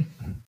story.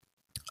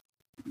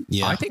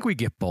 Yeah. I think we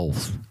get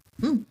both.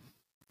 So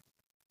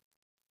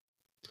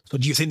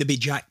do you think there'd be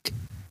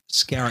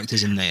Jack's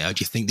characters in there? Or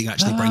do you think they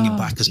actually bring him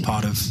back as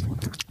part of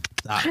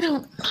that?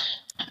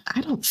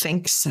 I don't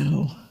think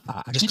so.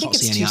 I just can't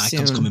see any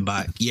icons coming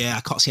back. Yeah,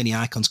 I can't see any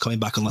icons coming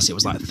back unless it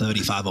was like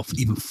 35 or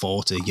even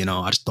 40,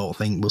 I just don't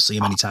think we'll see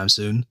him anytime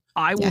soon.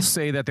 I will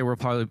say that there will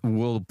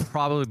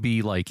probably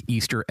be like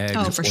Easter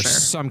eggs or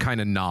some kind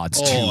of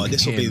nods to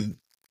this will be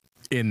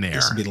in there.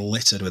 This will be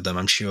littered with them,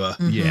 I'm sure.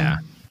 Mm-hmm. Yeah.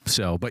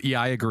 So, but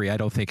yeah, I agree. I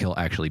don't think he'll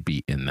actually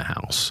be in the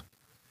house.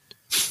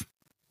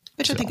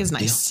 Which I think is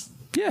nice.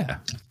 Yeah.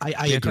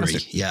 I agree.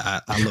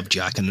 Yeah, I love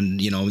Jack. And,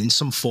 in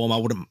some form, I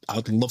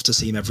would love to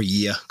see him every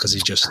year because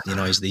he's just,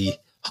 he's the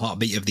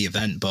heartbeat of the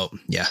event. But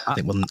yeah, I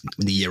think when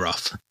the year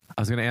off.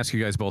 I was going to ask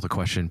you guys both a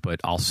question,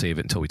 but I'll save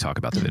it until we talk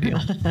about the video.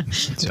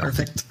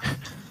 Perfect.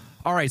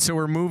 All right. So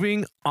we're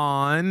moving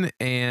on.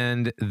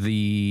 And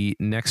the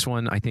next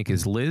one, I think,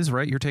 is Liz,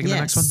 right? You're taking the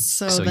next one?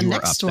 So the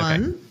next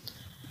one,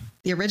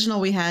 the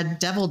original, we had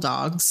devil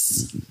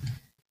dogs.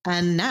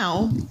 And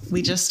now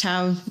we just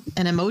have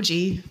an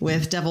emoji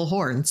with devil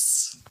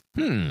horns.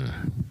 An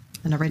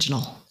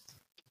original.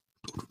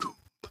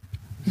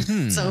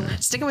 So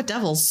sticking with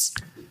devils.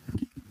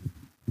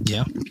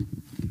 Yeah.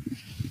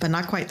 But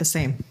not quite the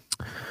same.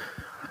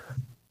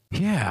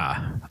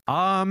 Yeah.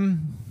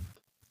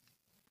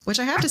 Which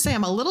I have to say,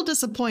 I'm a little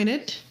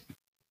disappointed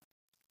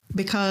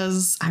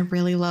because I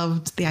really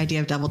loved the idea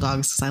of devil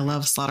dogs because I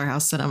love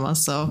Slaughterhouse Cinema.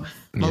 So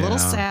I'm a little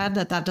sad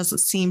that doesn't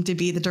seem to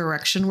be the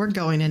direction we're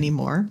going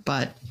anymore.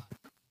 But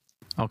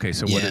okay,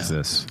 so what is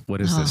this?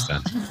 What is this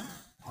then?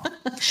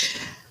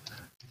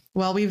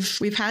 Well,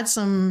 we've had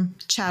some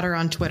chatter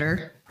on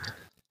Twitter.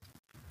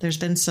 There's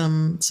been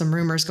some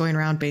rumors going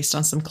around based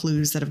on some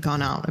clues that have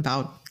gone out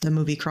about the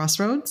movie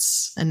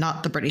Crossroads and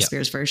not the Britney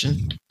Spears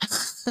version,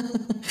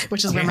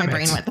 which is where my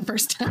brain went the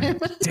first time.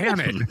 Damn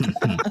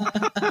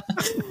it.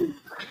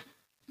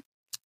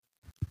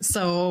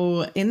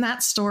 So in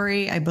that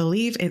story, I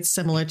believe it's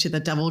similar to The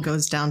Devil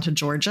Goes Down to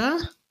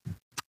Georgia.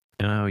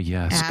 Oh,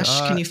 yes.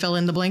 Ash, can you fill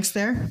in the blanks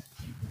there?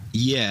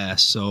 Yeah.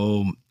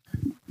 So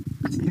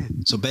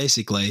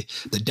basically,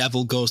 the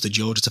devil goes to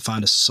Georgia to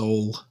find a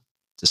soul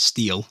to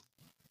steal,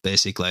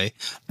 basically.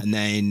 And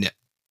then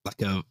like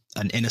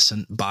an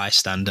innocent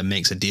bystander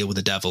makes a deal with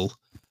the devil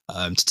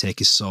to take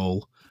his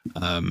soul.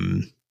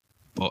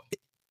 But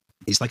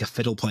it's like a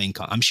fiddle playing.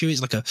 I'm sure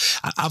it's like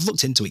I've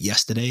looked into it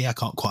yesterday. I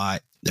can't quite,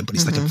 but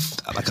it's like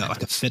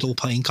a fiddle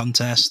playing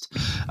contest.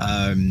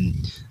 And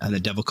the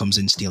devil comes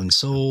in stealing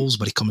souls,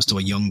 but he comes to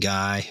a young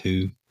guy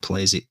who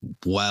plays it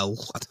well.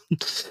 I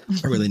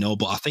don't really know,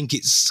 but I think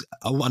it's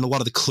a lot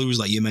of the clues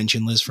like you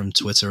mentioned, Liz, from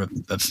Twitter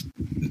have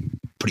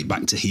put it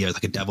back to here.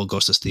 Like a devil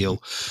goes to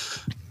steal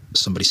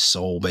somebody's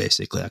soul,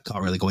 basically. I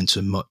can't really go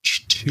into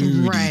much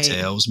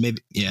details.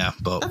 Maybe, yeah,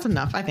 but that's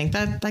enough. I think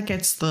that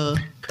gets the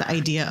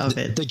idea of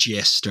it. The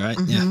gist, right?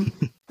 Yeah.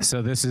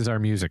 So this is our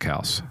music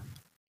house.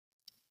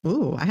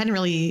 Ooh, I hadn't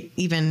really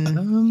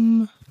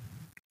even.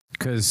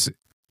 Because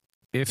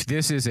if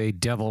this is a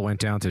devil went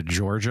down to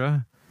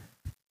Georgia,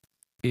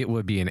 it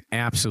would be an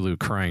absolute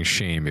crying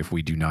shame if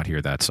we do not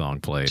hear that song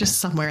played. Just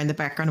somewhere in the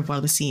background of one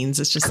of the scenes.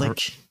 It's just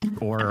like...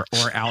 Or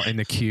out in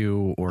the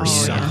queue or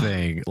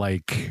something. Yeah.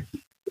 Like,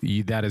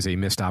 that is a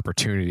missed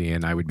opportunity,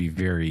 and I would be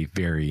very,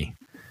 very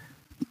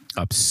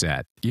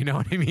upset. You know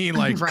what I mean?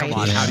 Like, come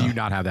on, how do you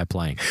not have that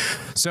playing?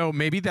 So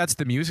maybe that's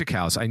the music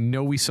house. I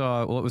know we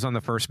saw, well, it was on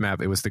the first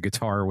map. It was the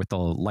guitar with the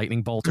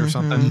lightning bolt or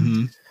something.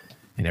 Mm-hmm.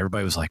 And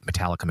everybody was like,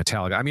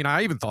 Metallica. I mean,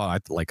 I even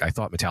thought, I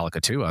thought Metallica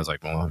too. I was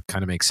like, well, it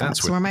kind of makes sense.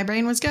 That's where my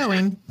brain was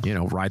going. You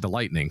know, Ride the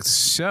Lightning.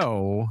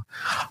 So,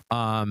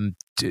 I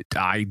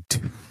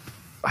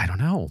don't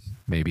know.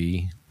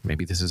 Maybe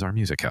this is our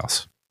music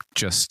house.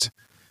 Just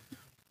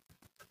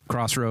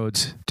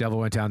Crossroads, Devil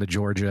Went Down to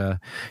Georgia.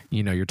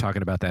 You know, you're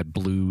talking about that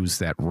blues,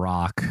 that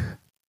rock.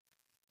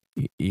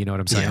 You know what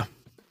I'm saying?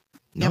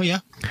 Yeah. Oh, yeah.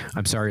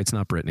 I'm sorry, it's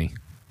not Britney.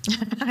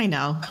 I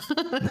know.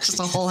 Just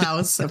a whole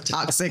house of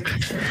toxic.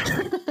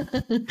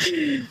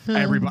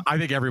 I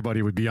think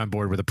everybody would be on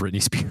board with a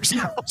Britney Spears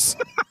house.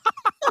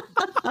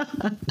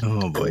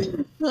 Oh boy!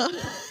 All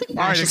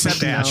right,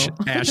 except Ash.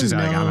 Ash is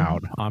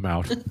out. I'm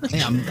out.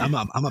 Hey, I'm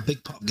a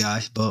big pop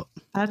guy, but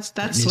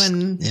that's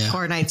when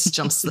Core Knights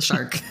jumps the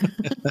shark.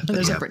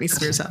 There's a Britney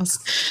Spears house.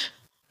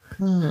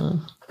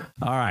 All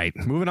right,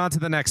 moving on to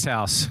the next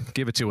house.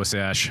 Give it to us,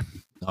 Ash.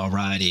 All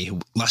righty.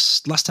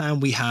 Last time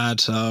we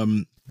had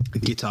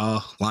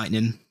guitar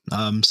lightning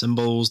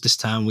symbols. This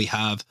time we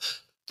have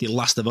The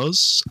Last of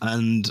Us,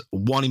 and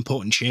one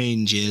important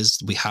change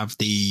is we have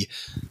the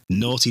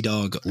Naughty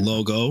Dog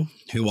logo,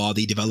 who are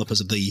the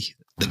developers of the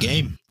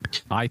game.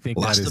 I think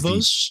that is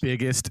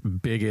the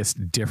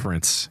biggest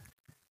difference.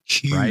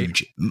 Huge,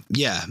 right?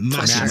 Yeah,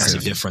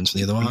 massive difference from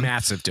the other one.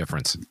 Massive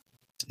difference.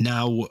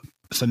 Now,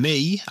 for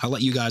me, I'll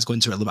let you guys go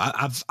into it a little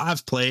bit.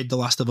 I've played The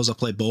Last of Us. I've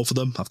played both of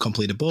them. I've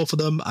completed both of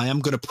them. I am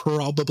going to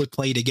probably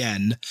play it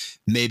again,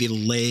 maybe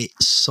late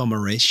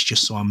summerish,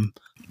 just so I'm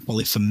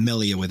fully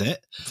familiar with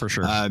it. For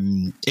sure.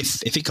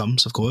 If it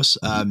comes, of course.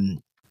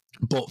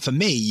 But for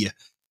me,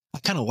 I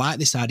kind of like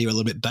this idea a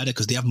little bit better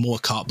because they have more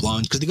carte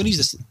blanche, because they're going to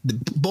use this.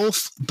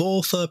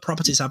 Both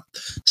properties have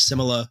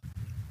similar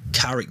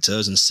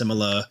characters and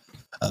similar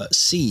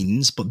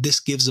scenes, but this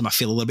gives them, I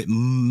feel, a little bit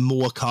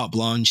more carte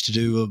blanche to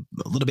do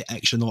a little bit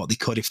extra than what they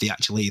could if they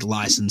actually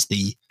licensed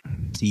the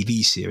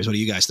TV series. What do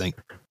you guys think?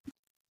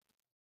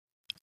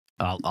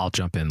 I'll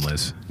jump in,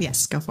 Liz.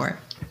 Yes, go for it.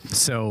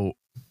 So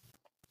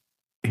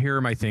here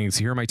are my things.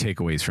 Here are my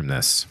takeaways from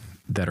this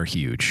that are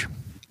huge,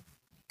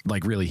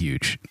 like really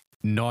huge.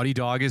 Naughty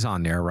Dog is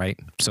on there, right?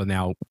 So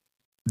now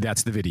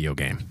that's the video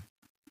game.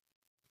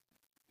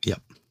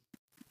 Yep.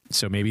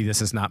 So maybe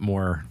this is not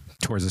more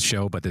towards the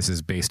show, but this is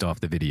based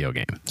off the video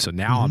game. So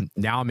now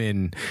I'm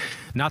in.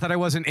 Not that I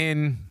wasn't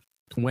in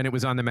when it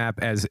was on the map,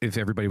 as if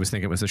everybody was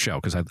thinking it was a show,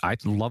 because I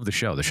love the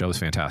show. The show is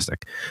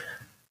fantastic.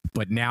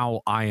 But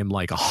now I am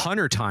like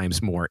 100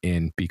 times more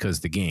in because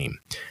the game.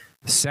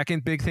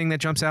 Second big thing that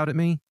jumps out at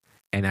me,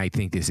 and I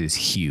think this is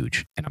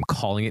huge, and I'm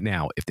calling it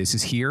now. If this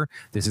is here,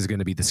 this is going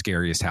to be the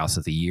scariest house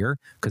of the year,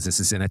 because this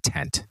is in a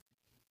tent.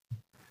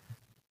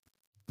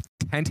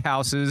 Tent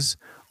houses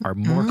are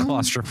more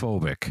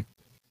claustrophobic.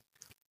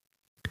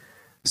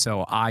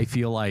 So I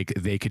feel like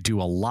they could do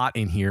a lot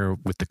in here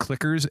with the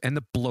clickers and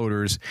the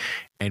bloaters,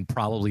 and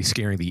probably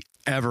scaring the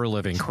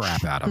ever-living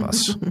crap out of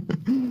us.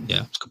 Yeah,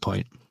 that's a good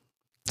point.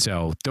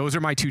 So those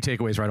are my two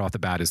takeaways right off the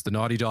bat, is the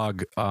Naughty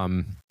Dog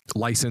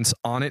license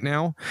on it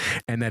now,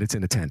 and that it's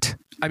in a tent.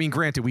 I mean,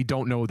 granted, we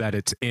don't know that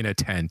it's in a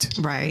tent.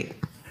 Right.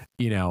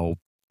 You know,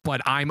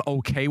 but I'm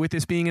okay with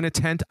this being in a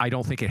tent. I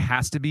don't think it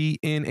has to be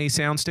in a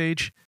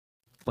soundstage.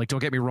 Like, don't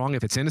get me wrong.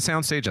 If it's in a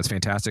soundstage, that's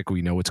fantastic.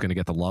 We know it's going to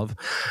get the love.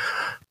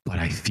 But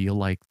I feel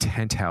like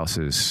tent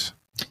houses.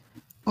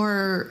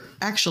 Or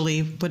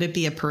actually, would it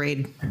be a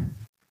parade?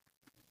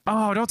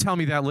 Oh, don't tell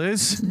me that,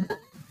 Liz.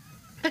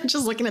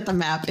 Just looking at the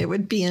map, it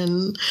would be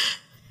in...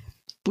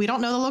 We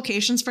don't know the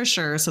locations for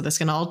sure, so this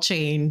can all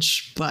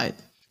change. But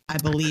I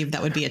believe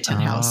that would be a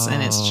tent house,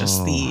 and it's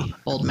just the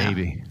old map.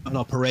 Maybe. Oh,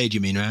 no, parade,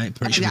 you mean, right?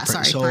 Parade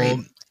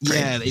parade.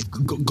 Yeah,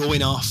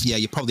 going off. Yeah,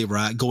 you're probably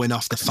right. Going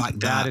off the fact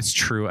that is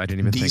true. I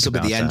didn't even think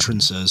about that. These will be the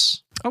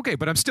entrances. Okay,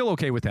 but I'm still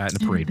okay with that in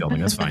the parade building.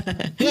 That's fine.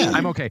 Yeah,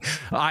 I'm okay.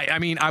 I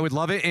mean, I would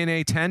love it in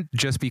a tent,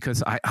 just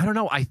because I don't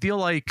know. I feel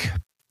like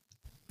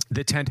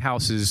the tent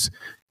houses,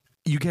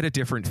 you get a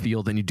different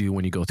feel than you do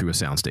when you go through a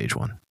soundstage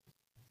one.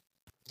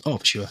 Oh,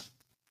 sure.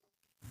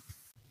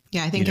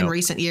 Yeah, I think in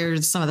recent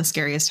years, some of the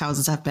scariest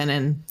houses have been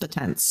in the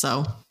tents.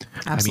 So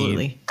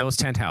absolutely. I mean, those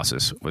tent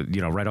houses,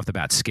 right off the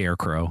bat,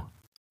 Scarecrow,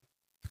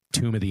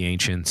 Tomb of the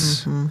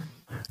Ancients,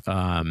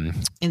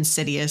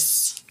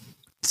 Insidious.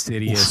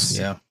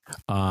 Yeah.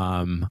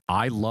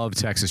 I love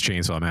Texas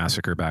Chainsaw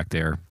Massacre back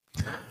there.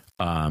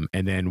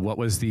 And then what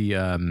was the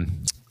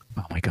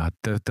oh my God,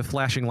 the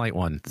flashing light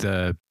one,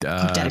 the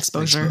Dead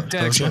Exposure.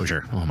 Dead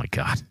Exposure. Oh my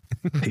God.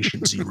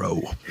 Patient Zero.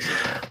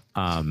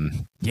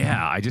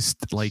 Yeah, I just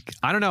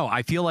I don't know.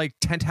 I feel like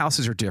tent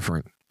houses are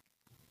different.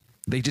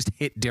 They just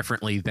hit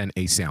differently than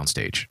a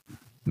soundstage.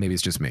 Maybe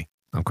it's just me.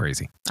 I'm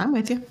crazy. I'm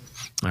with you.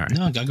 All right.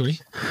 No, I agree.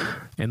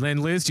 And then,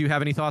 Liz, do you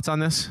have any thoughts on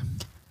this?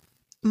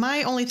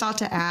 My only thought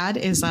to add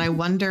is that I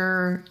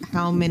wonder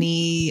how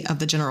many of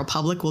the general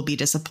public will be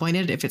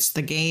disappointed if it's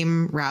the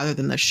game rather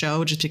than the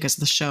show, just because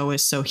the show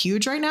is so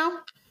huge right now.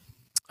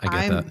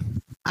 I'm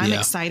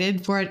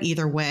excited for it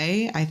either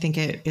way. I think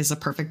it is a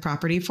perfect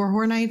property for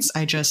Horror Nights.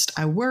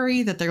 I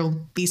worry that there'll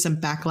be some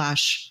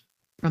backlash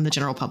from the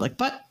general public,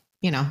 but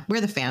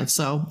we're the fans,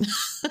 so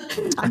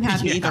I'm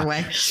happy either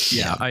way.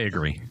 Yeah, I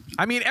agree.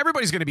 I mean,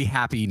 everybody's going to be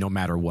happy no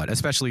matter what,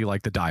 especially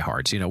like the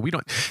diehards.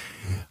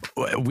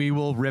 We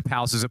will rip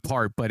houses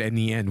apart, but in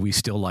the end, we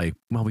still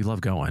we love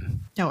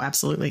going. Oh,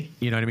 absolutely.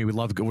 You know what I mean?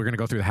 We're going to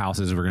go through the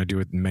houses. We're going to do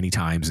it many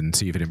times and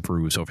see if it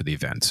improves over the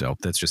event. So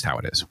that's just how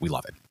it is. We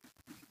love it.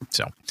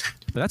 So,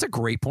 but that's a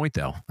great point,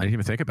 though. I didn't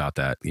even think about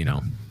that.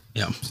 Yeah.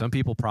 Some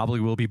people probably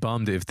will be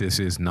bummed if this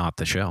is not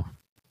the show.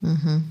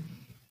 Mm-hmm.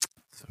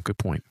 So, good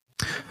point.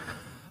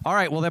 All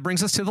right. Well, that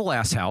brings us to the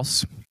last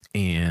house.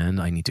 And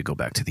I need to go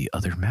back to the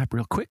other map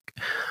real quick.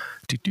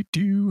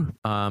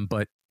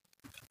 But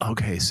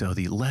okay, so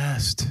the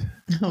last.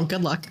 Oh,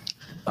 good luck.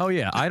 Oh,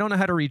 yeah. I don't know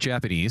how to read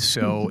Japanese.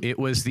 So it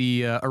was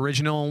the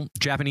original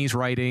Japanese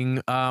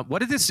writing.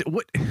 What is this?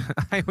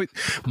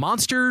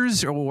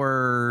 Monsters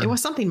or. It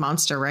was something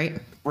monster, right?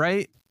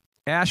 Right.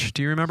 Ash,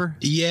 do you remember?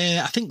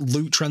 Yeah, I think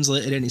Luke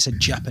translated it and it said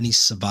Japanese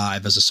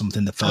survivors or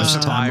something the first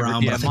time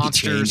around. Yeah, but I think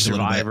monsters,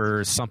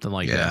 survivors, something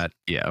like that.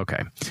 Yeah,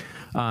 okay.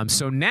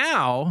 So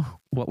now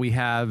what we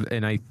have,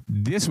 and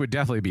this would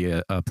definitely be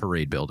a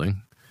parade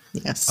building.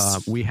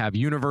 Yes. We have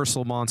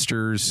Universal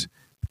Monsters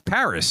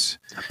Paris.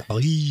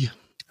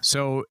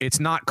 So it's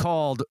not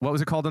called, what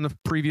was it called in the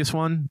previous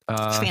one?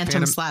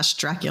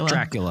 Phantom/Dracula.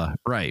 Dracula,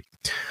 right.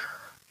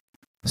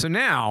 So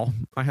now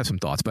I have some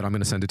thoughts, but I'm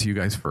going to send it to you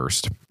guys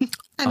first.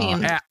 I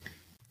mean,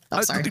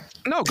 sorry.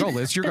 No, go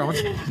Liz, you're going.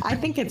 I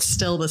think it's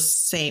still the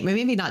same.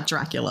 Maybe not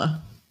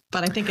Dracula,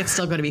 but I think it's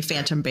still going to be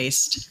Phantom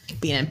based,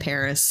 being in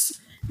Paris,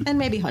 and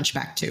maybe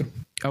Hunchback too.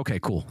 Okay,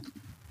 cool.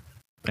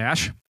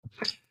 Ash?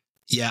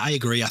 Yeah, I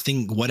agree. I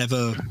think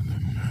whatever.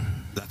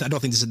 I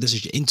don't think this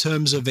is in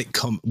terms of it.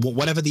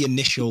 Whatever the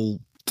initial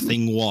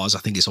thing was, I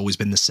think it's always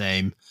been the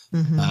same.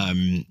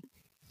 Mm-hmm.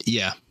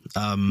 Yeah,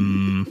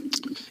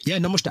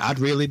 not much to add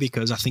really,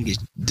 because I think it's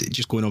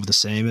just going over the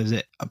same as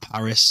it.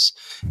 Paris,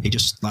 it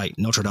just like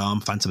Notre Dame,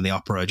 Phantom of the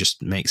Opera,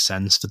 just makes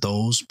sense for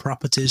those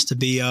properties to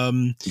be.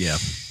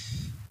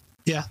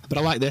 Yeah, but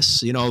I like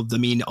this. I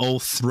mean, all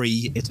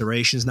three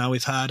iterations now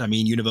we've had. I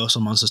mean,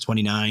 Universal Monsters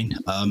 29,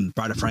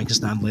 Bride of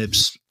Frankenstein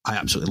Lives. I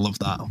absolutely love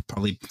that.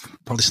 Probably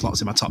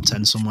slots in my top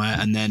 10 somewhere.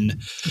 And then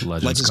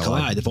Legends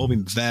Collide. They've all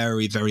been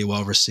very, very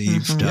well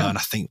received. Mm-hmm. And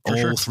I think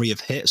all three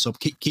have hit. So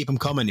keep them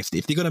coming. If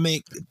they're going to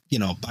make,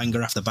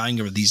 banger after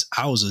banger of these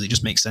houses, it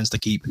just makes sense to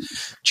keep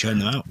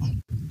churning them out.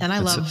 And I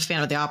love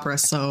Phantom of the Opera,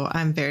 so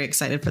I'm very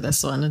excited for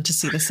this one and to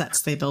see the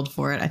sets they build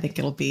for it. I think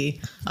it'll be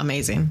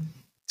amazing.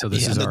 So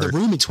this is the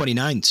room in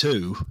 29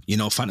 too,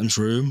 Phantom's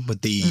room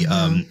with the,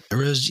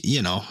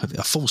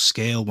 a full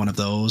scale one of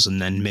those,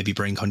 and then maybe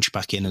bring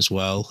Hunchback in as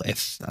well.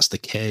 If that's the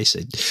case,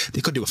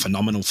 they could do a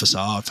phenomenal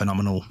facade,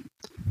 phenomenal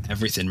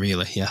everything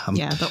really. Yeah.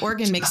 The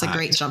organ makes a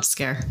great jump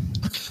scare.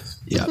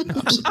 Yeah,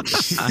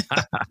 absolutely.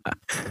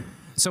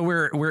 So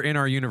we're in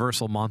our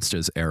Universal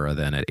Monsters era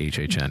then at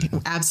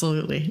HHN.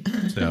 Absolutely.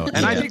 So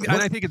I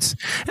think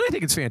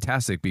it's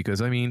fantastic, because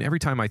I mean, every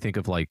time I think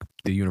of like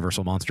the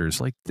Universal Monsters,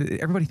 like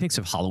everybody thinks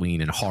of Halloween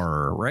and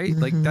horror, right?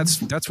 Mm-hmm. Like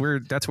that's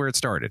where it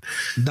started.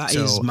 That's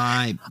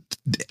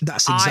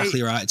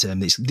exactly right,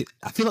 Tim.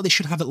 I feel like they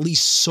should have at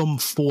least some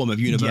form of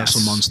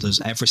Universal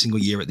Monsters every single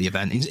year at the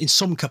event in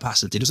some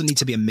capacity. It doesn't need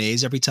to be a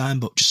maze every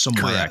time, but just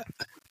somewhere. Correct.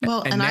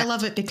 Well, and I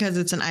love it because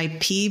it's an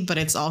IP, but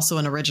it's also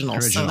an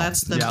original. So that's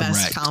the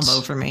best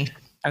combo for me.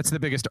 That's the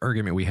biggest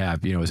argument we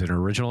have. Is it an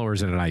original or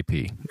is it an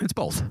IP? It's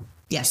both.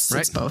 Yes, right?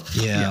 It's both.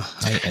 Yeah.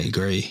 I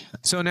agree.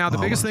 So now the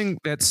biggest thing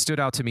that stood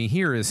out to me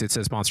here is it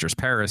says Monsters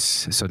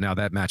Paris. So now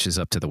that matches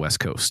up to the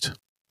West Coast.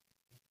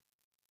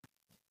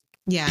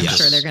 Yeah, I'm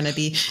sure they're going to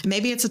be.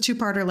 Maybe it's a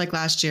two-parter like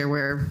last year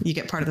where you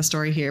get part of the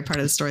story here, part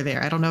of the story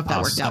there. I don't know if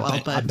that worked out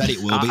well, but I bet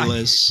it will be,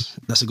 Liz.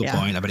 That's a good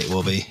point. I bet it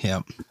will be.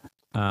 Yeah.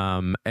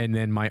 And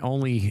then my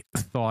only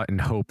thought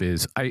and hope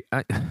is I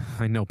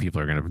know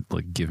people are going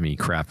to give me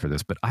crap for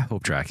this, but I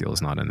hope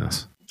Dracula's not in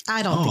this.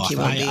 I don't think he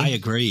will be. I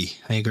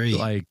agree.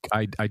 Like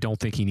I don't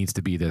think he needs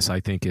to be this.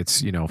 I think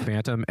it's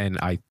Phantom, and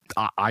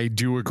I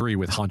do agree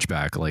with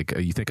Hunchback. Like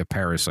you think of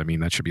Paris, I mean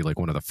that should be like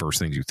one of the first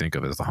things you think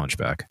of as the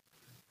Hunchback.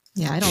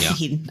 Yeah, I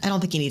don't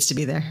think he needs to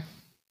be there.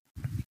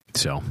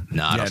 So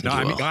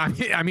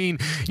I mean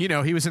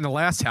he was in the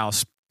last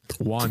house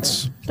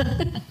once.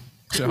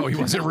 So he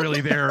wasn't really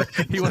there.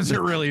 He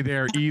wasn't really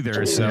there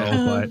either. So,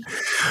 but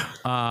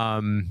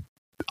I'm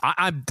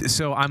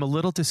a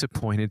little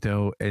disappointed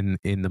though in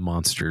the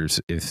Monsters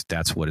if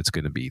that's what it's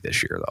going to be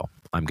this year though.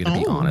 I'm going to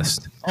be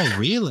honest. Oh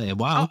really?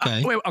 Wow.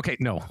 Okay. Wait. Okay.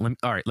 No.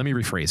 All right. Let me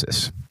rephrase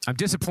this. I'm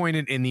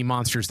disappointed in the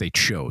Monsters they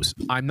chose.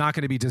 I'm not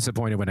going to be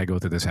disappointed when I go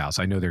through this house.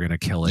 I know they're going to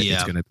kill it.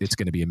 Yeah. It's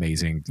going to be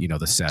amazing.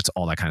 The sets,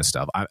 all that kind of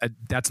stuff.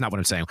 That's not what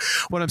I'm saying.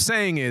 What I'm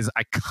saying is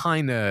I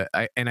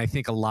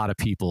think a lot of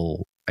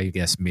people, I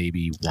guess,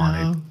 maybe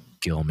wanted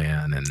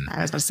Gilman, and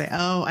I was about to say,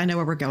 oh, I know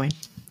where we're going.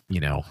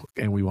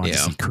 And we want to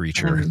see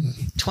Creature.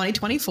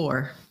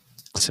 2024.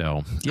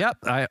 So, yep.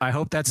 I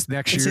hope that's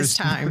next year's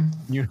time.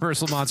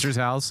 Universal Monsters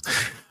house.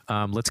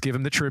 Let's give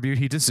him the tribute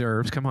he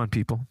deserves. Come on,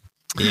 people.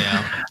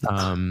 Yeah.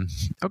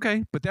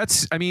 Okay, but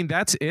that's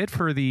it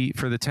for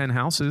the 10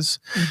 houses.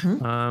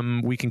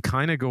 Mm-hmm. We can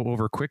kind of go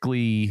over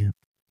quickly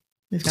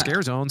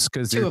scare zones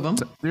because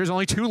there's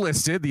only 2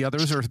 listed. The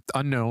others are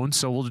unknown,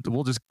 so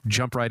we'll just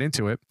jump right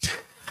into it.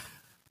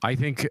 I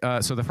think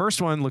so. The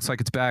first one looks like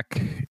it's back.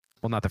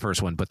 Well, not the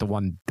first one, but the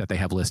one that they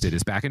have listed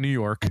is back in New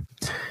York.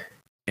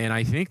 And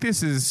I think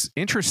this is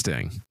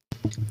interesting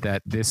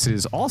that this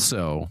is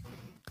also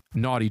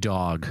Naughty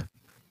Dog,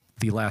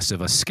 The Last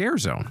of Us scare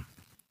zone.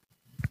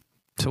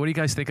 So what do you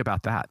guys think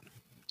about that?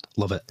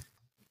 Love it.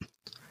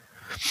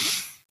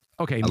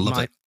 Okay. I love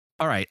it.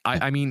 All right.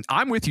 I mean,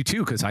 I'm with you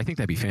too, because I think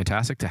that'd be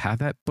fantastic to have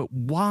that. But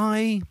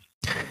why?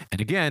 And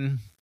again,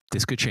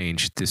 this could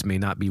change. This may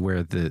not be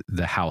where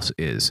the house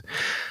is.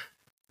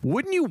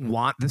 Wouldn't you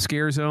want the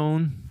scare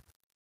zone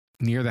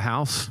near the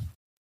house?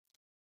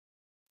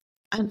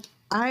 And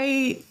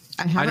I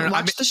haven't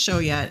watched the show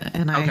yet,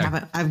 and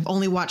I've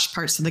only watched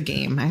parts of the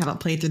game. I haven't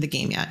played through the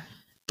game yet.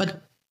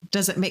 But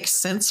does it make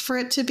sense for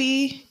it to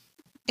be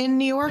in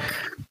New York?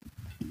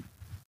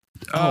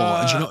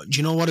 Do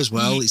you know what as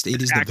well? It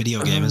is the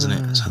video game, isn't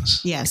it?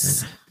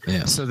 Yes.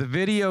 Yeah. So the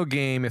video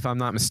game, if I'm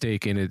not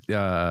mistaken,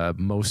 not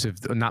most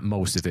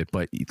of it,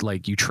 but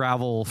like you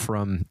travel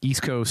from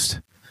East Coast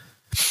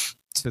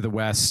to the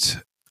West.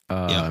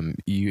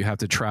 You have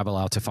to travel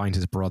out to find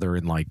his brother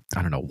in, like,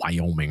 I don't know,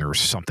 Wyoming or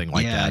something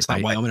like that. Yeah, it's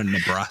like Wyoming and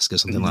Nebraska,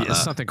 something like that.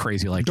 Something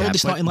crazy like that.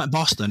 It's not in like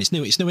Boston. It's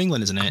New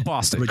England, isn't it?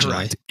 Boston, originally.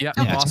 Correct. Yeah,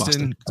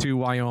 Boston to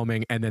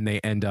Wyoming, and then they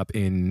end up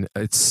in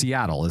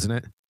Seattle, isn't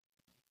it?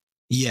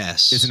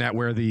 Yes. Isn't that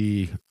where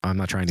I'm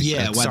not trying to.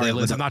 Sorry,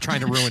 Liz, I'm not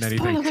trying to ruin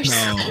anything.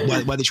 No,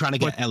 where they're trying to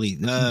get Ellie.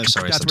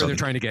 Sorry, that's where they're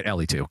trying to get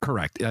Ellie to.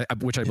 Correct.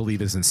 Which I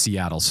believe is in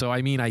Seattle. So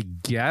I mean, I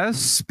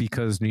guess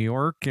because New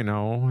York,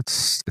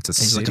 it's a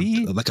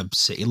city, like a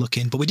city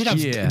looking. But we did have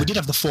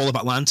the fall of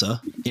Atlanta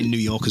in New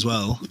York as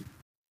well,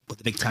 with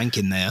the big tank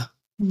in there.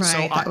 Right.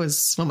 So that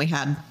was when we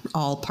had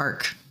all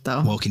park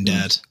though. Walking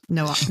Dead.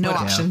 No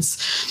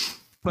options.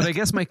 But I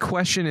guess my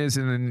question is,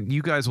 and then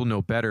you guys will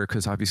know better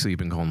because obviously you've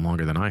been going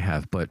longer than I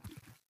have, but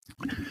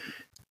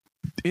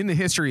in the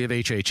history of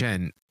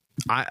HHN,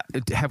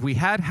 have we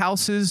had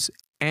houses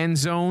and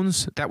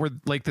zones that were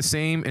like the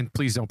same? And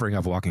please don't bring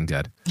up Walking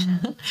Dead.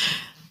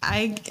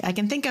 I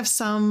can think of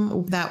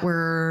some that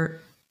were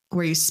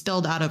where you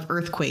spilled out of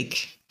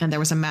Earthquake and there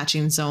was a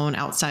matching zone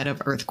outside of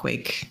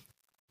Earthquake.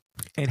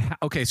 And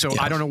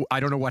I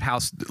don't know what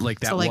house like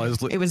that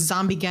was. It was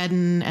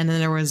Zombiegeddon, and then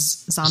there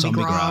was Zombie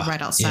Gra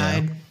right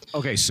outside. Yeah.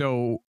 Okay,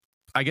 so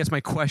I guess my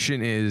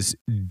question is,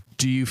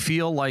 do you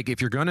feel like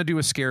if you're going to do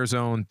a scare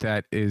zone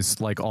that is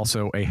like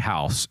also a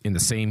house in the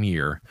same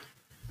year,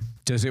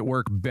 does it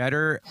work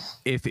better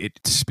if it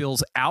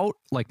spills out,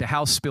 like the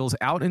house spills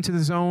out into the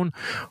zone,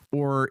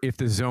 or if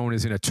the zone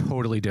is in a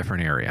totally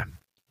different area?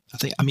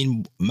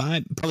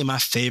 Probably my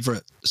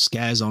favorite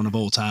scare zone of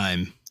all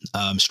time,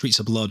 Streets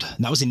of Blood.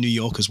 That was in New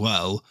York as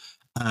well,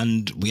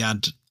 and we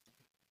had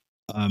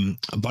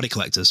Body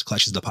Collectors,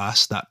 Collections of the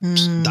Past. That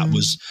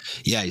was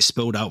it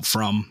spilled out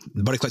from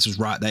the Body Collectors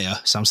right there,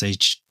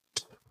 Soundstage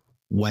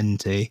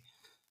 20,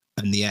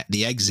 and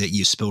the exit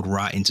you spilled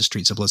right into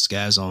Streets of Blood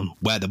scare zone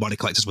where the Body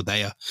Collectors were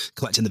there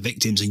collecting the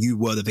victims, and you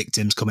were the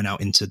victims coming out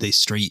into the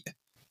street.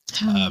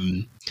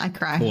 I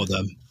cry for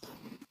them.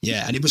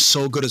 Yeah, and it was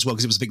so good as well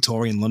because it was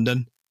Victorian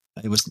London.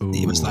 It was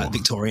like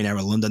Victorian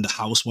era London. The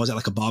house was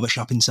like a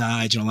barbershop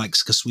inside, like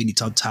a Sweeney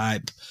Todd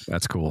type.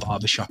 That's cool.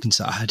 Barbershop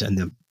inside, and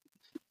the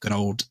good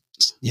old,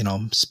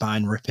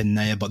 spine ripping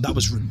there. But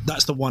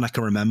that's the one I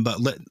can remember.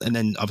 And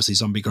then obviously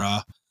Zombie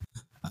Gra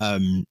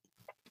as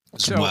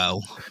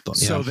well. But,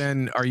 so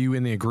then, are you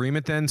in the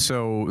agreement then?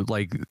 So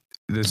like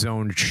the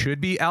zone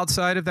should be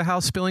outside of the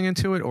house spilling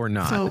into it, or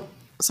not?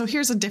 So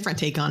here's a different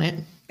take on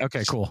it.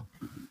 Okay, cool.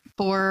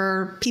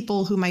 For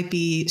people who might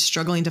be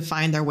struggling to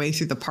find their way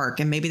through the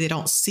park and maybe they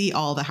don't see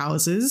all the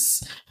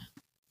houses,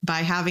 by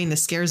having the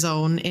scare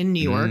zone in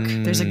New York,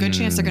 there's a good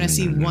chance they're going to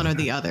see one or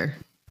the other.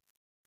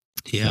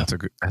 Yeah.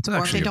 That's or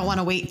if they don't want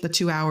to wait the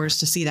 2 hours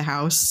to see the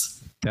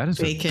house, that is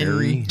they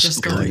can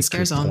just go to the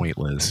scare zone. Point,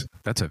 Liz.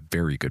 That's a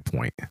very good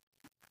point.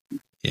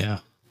 Yeah.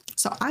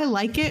 So I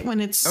like it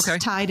when it's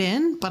tied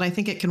in, but I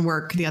think it can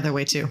work the other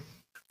way too.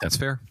 That's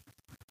fair.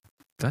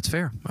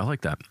 I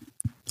like that.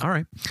 All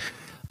right.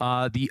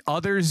 The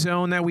other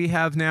zone that we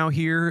have now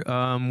here,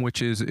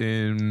 which is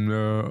in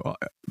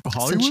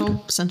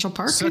Hollywood? Central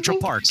Park? Central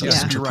Park.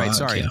 Yes, you're right. Park,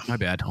 Sorry. yeah. My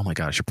bad. Oh, my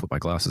God. I should put my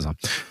glasses on.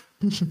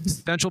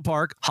 Central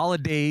Park.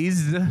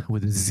 Holidays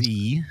with a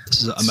Z.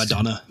 This is a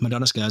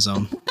Madonna scare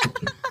zone.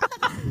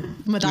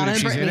 Madonna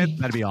and Britney.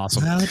 That'd be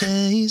awesome.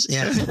 Holidays.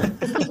 Yeah.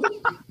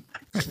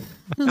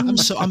 I'm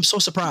so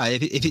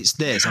surprised if it's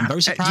this. I'm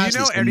very surprised. Do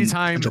you know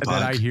anytime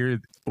that I hear...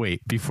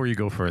 Wait, before you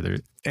go further,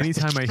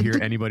 anytime I hear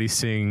anybody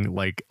sing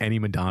like any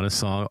Madonna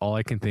song, all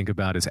I can think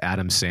about is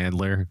Adam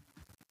Sandler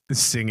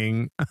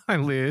singing, I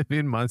live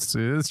in my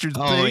sister's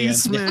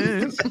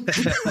basement.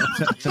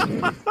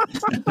 Yeah.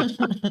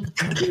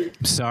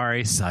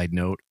 Sorry, side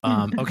note.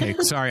 Okay,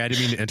 sorry, I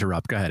didn't mean to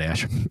interrupt. Go ahead,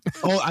 Ash.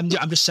 I'm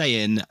just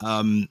saying,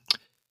 can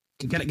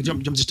I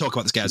just talk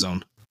about the scare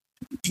zone?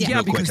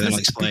 Yeah, because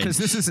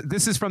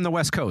this is from the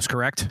West Coast,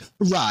 correct?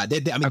 Right.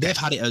 They've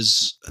had it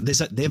as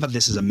they've had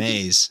this as a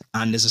maze,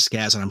 and there's a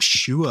scare zone. I'm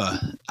sure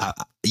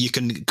you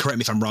can correct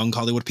me if I'm wrong,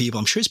 Hollywood people.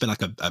 I'm sure it's been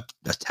like a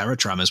terror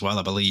tram as well,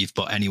 I believe.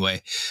 But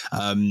anyway,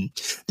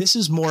 this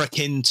is more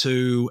akin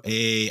to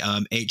a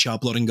HR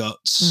Blood and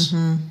Guts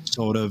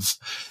sort of.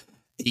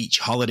 Each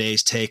holiday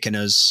is taken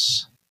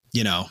as,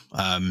 you know.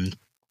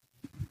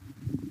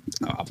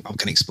 I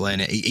can explain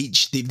it.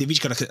 They've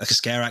each got a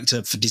scare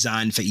actor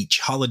designed for each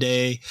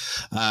holiday.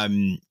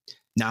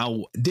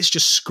 Now, this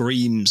just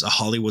screams a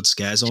Hollywood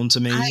scare zone to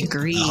me. I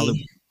agree.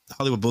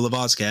 Hollywood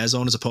Boulevard scare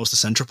zone as opposed to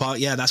Central Park.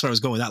 Yeah, that's where I was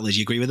going with that, Liz.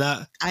 You agree with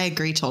that? I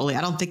agree totally.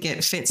 I don't think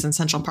it fits in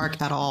Central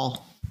Park at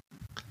all.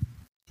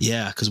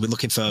 Yeah, because we're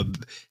looking for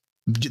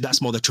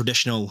that's more the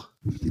traditional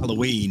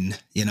Halloween,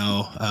 you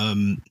know.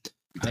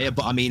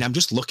 But I mean, I'm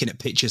just looking at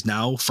pictures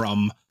now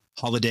from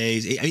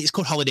holidays. It's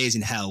called Holidays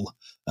in Hell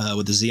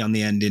with the Z on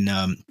the end in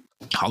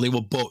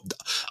Hollywood. But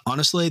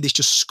honestly, this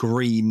just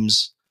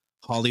screams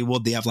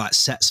Hollywood. They have like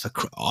sets for,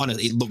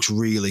 honestly, it looks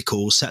really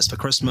cool. Sets for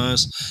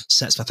Christmas,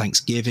 sets for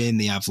Thanksgiving.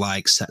 They have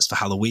like sets for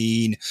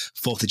Halloween,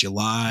 4th of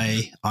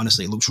July.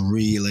 Honestly, it looks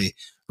really,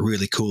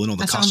 really cool. And all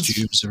the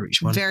costumes are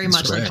each one. Very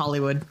much like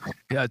Hollywood.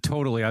 Yeah,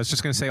 totally. I was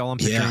just going to say, all I'm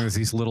picturing is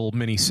these little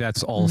mini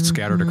sets all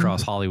scattered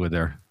across Hollywood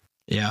there.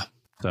 Yeah.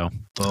 So,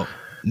 but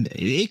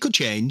it could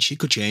change. It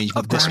could change.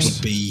 But this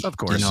would be, of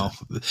course. You know,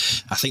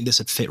 I think this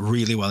would fit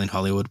really well in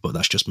Hollywood. But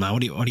that's just my.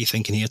 What are you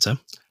thinking here, Tim?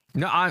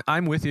 No,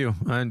 I'm with you,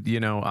 and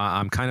you know,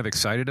 I'm kind of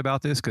excited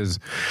about this because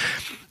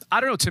I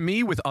don't know. To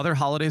me, with other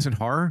holidays in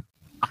horror,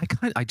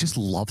 I just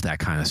love that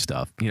kind of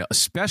stuff. You know,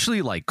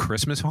 especially like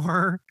Christmas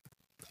horror.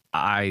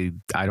 I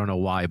don't know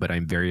why, but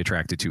I'm very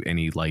attracted to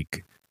any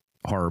like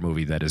horror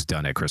movie that is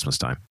done at Christmas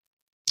time.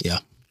 Yeah,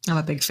 I'm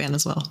a big fan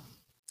as well.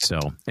 So,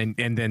 and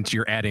then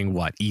you're adding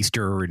what,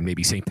 Easter and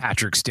maybe St.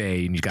 Patrick's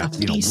Day, and you got,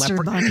 you know,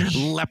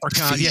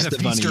 leprechaun, the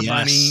Feaster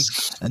Bunny.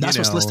 And that's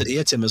what's listed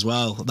here, Tim, as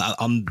well.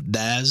 On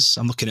theirs,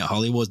 I'm looking at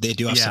Hollywood. They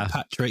do have St.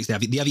 Patrick's. They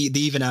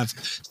even have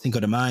Cinco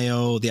de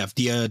Mayo. They have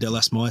Dia de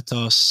los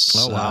Muertos.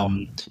 Oh wow!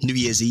 New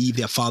Year's Eve.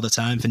 They have Father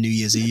Time for New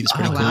Year's Eve. It's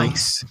pretty cool.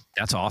 Nice.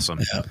 That's awesome.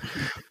 Yeah.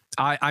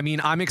 I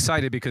mean, I'm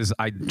excited because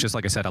just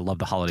like I said, I love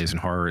the holidays and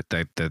horror,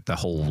 the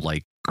whole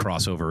like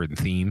crossover and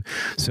theme.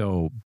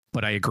 So.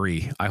 But I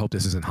agree. I hope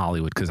this isn't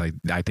Hollywood because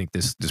I think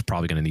this is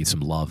probably going to need some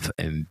love.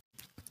 And,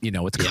 you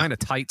know, it's kind of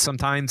tight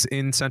sometimes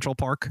in Central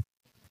Park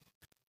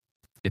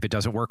if it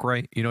doesn't work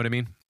right. You know what I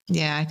mean?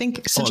 Yeah, I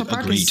think Central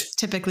Park is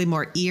typically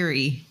more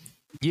eerie.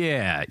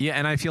 Yeah. Yeah.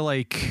 And I feel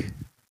like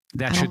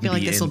that should be. I feel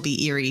like this will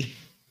be eerie.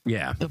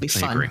 Yeah. It'll be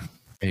fun.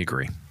 I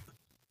agree.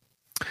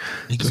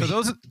 So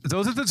those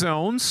are the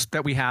zones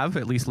that we have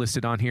at least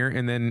listed on here.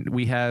 And then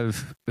we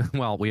have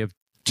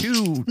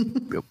two.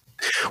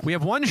 We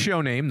have one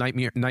show name,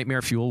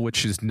 Nightmare Fuel,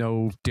 which is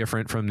no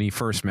different from the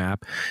first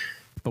map.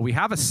 But we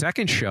have a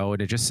second show,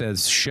 and it just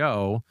says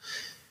show.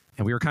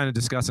 And we were kind of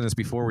discussing this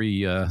before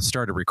we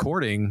started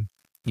recording.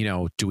 You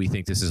know, do we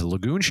think this is a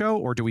Lagoon show,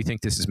 or do we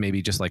think this is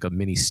maybe just like a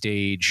mini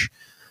stage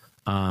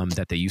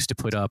that they used to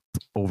put up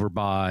over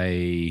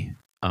by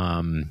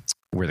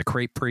where the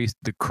crepe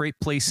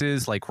place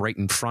is, like right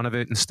in front of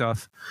it and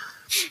stuff?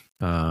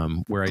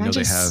 Where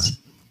they have.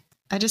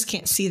 I just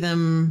can't see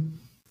them,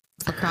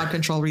 for crowd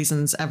control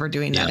reasons, ever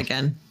doing that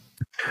again.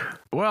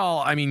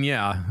 Well, I mean,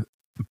 yeah,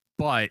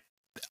 but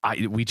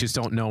we just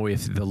don't know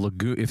if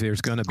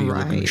there's going to be a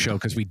Lagoon show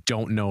because we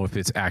don't know if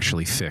it's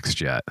actually fixed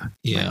yet.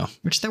 Yeah,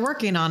 which they're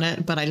working on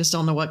it, but I just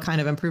don't know what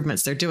kind of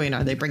improvements they're doing.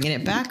 Are they bringing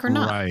it back or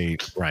not?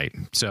 Right.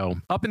 So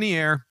up in the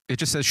air. It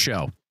just says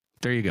show.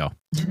 There you go.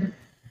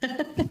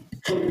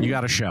 You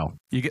got a show.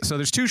 So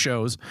there's two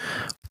shows: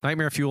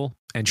 Nightmare Fuel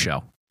and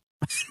show.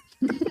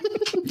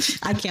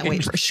 I can't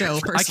wait for a show,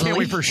 personally. I can't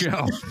wait for a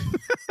show.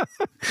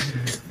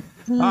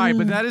 All right,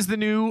 but that is the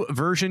new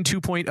version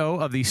 2.0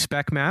 of the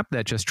Spec map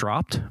that just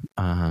dropped.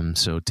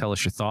 So tell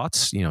us your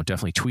thoughts. You know,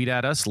 definitely tweet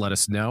at us. Let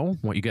us know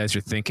what you guys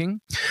are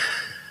thinking.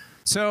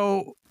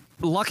 So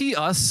lucky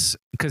us,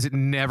 because it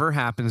never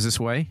happens this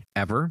way,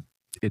 ever.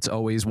 It's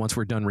always once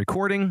we're done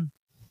recording,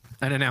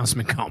 an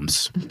announcement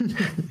comes.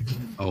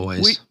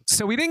 Always.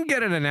 So we didn't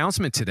get an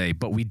announcement today,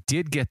 but we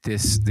did get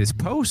this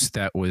post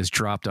that was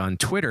dropped on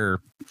Twitter,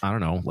 I don't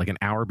know, like an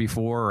hour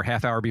before or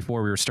half hour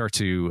before we were start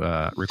to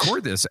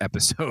record this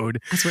episode.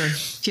 As we're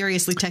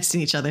furiously texting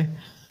each other.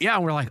 Yeah,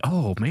 we're like,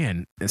 oh,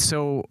 man.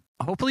 So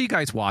hopefully you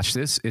guys watch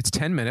this. It's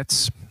 10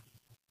 minutes.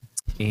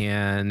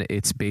 And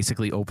it's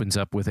basically opens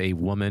up with a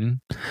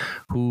woman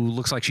who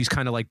looks like she's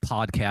kind of like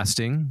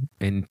podcasting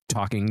and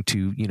talking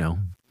to, you know,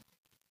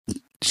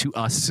 to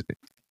us,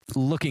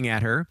 looking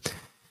at her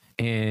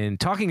and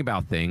talking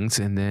about things,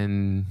 and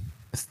then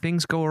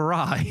things go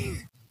awry.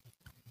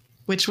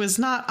 Which was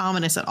not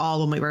ominous at all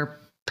when we were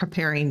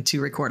preparing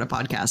to record a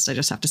podcast, I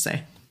just have to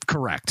say.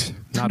 Correct.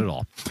 Not at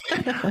all.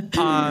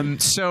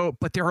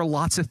 But there are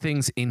lots of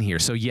things in here.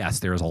 So yes,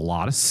 there's a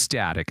lot of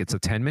static. It's a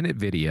 10-minute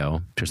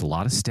video. There's a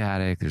lot of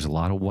static. There's a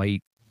lot of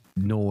white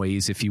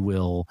noise, if you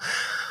will.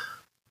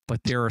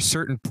 But there are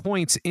certain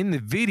points in the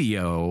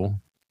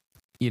video,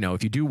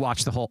 if you do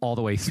watch all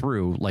the way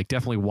through, like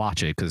definitely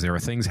watch it, because there are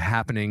things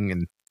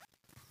happening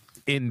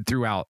and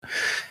throughout.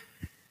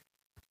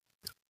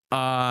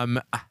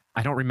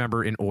 I don't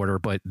remember in order,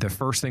 but the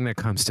first thing that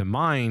comes to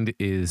mind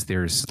is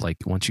there's like,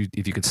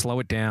 if you could slow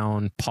it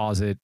down, pause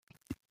it,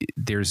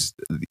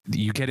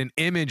 you get an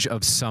image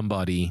of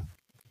somebody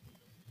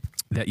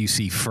that you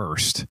see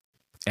first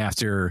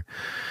after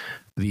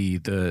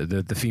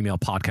the female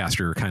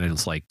podcaster kind of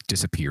just like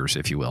disappears,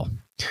 if you will.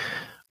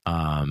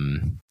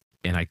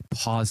 And I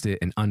paused it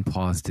and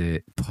unpaused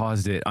it,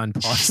 paused it,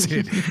 unpaused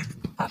it.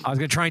 I was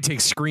going to try and take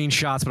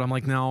screenshots, but I'm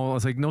like, no. I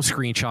was like, no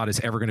screenshot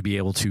is ever going to be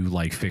able to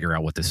like figure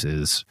out what this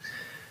is.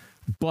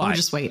 But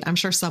just wait. I'm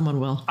sure someone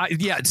will. I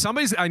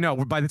know.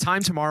 By the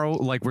time tomorrow,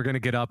 like we're going to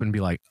get up and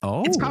be like,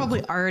 oh. It's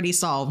probably already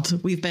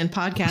solved. We've been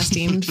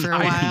podcasting for a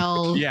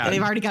while. Yeah.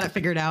 They've already got it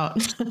figured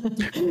out.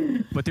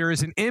 But there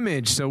is an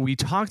image. So we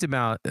talked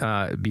about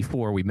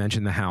before, we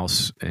mentioned the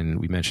house and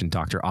we mentioned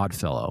Dr.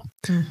 Oddfellow.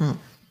 Mm-hmm.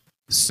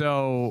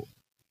 So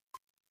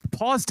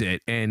paused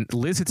it, and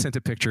Liz had sent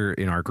a picture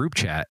in our group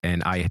chat,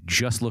 and I had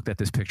just looked at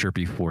this picture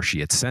before she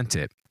had sent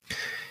it.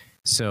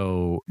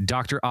 So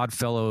Dr.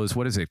 Oddfellow's,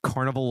 what is it?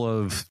 Carnival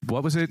of,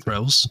 what was it?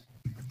 Thrills.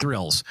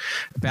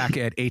 Back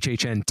at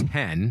HHN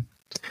 10.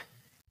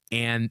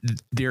 And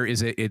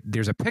there's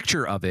a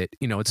picture of it.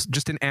 It's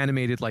just an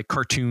animated, like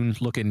cartoon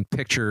looking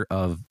picture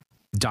of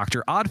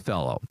Dr.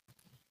 Oddfellow.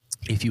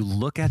 If you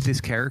look at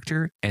this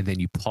character and then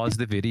you pause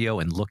the video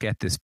and look at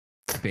this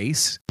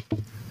face,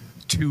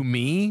 to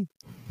me,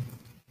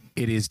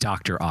 it is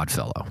Dr.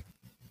 Oddfellow.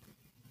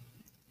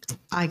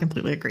 I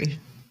completely agree.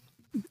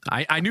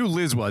 I knew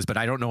Liz was, but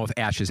I don't know if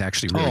Ash has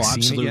actually really seen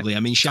absolutely. it yet. I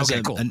mean, she has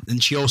cool.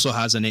 and she also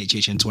has an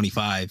HHN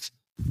 25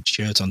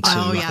 shirt on too.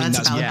 Oh yeah,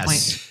 that's a valid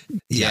point.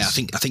 Yeah, yes.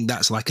 I think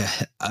that's like a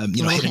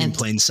hidden in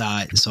plain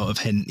sight sort of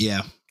hint.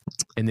 Yeah.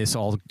 And this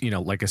all,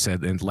 like I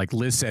said, and like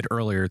Liz said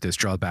earlier, this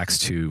drawbacks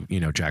to,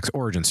 Jack's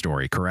origin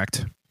story,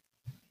 correct?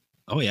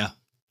 Oh yeah.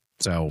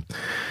 So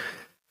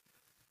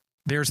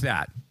there's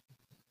that.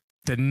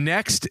 The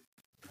next,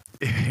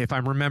 if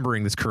I'm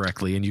remembering this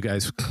correctly, and you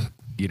guys,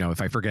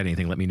 if I forget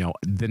anything, let me know.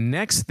 The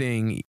next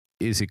thing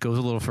is it goes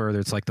a little further.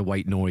 It's like the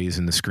white noise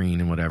in the screen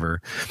and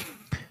whatever.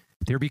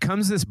 There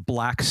becomes this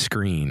black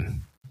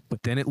screen,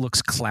 but then it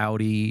looks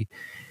cloudy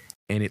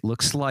and it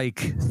looks like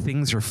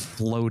things are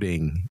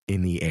floating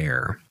in the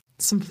air.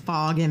 Some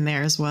fog in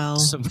there as well.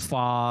 Some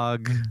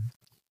fog.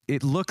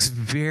 It looks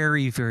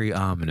very, very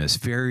ominous,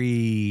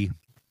 very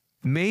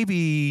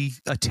maybe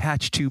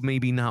attached to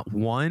maybe not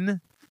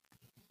one,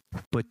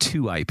 but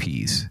two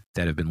IPs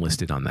that have been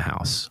listed on the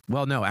house.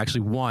 Well, no,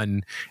 actually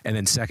one, and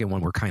then second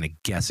one we're kind of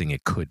guessing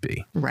it could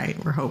be. Right,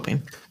 we're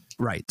hoping.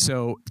 Right.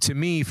 So to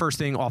me, first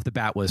thing off the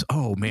bat was,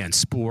 oh man,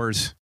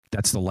 Spores,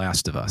 that's The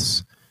Last of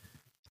Us.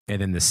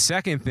 And then the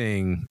second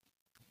thing,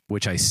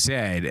 which I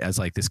said as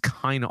like, this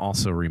kind of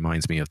also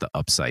reminds me of the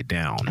Upside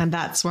Down. And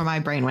that's where my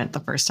brain went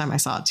the first time I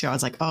saw it too. I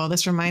was like, oh,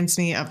 this reminds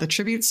me of the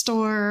tribute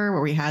store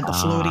where we had the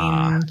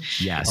floating.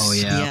 Yes. Oh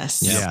yeah.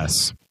 Yes. Yep.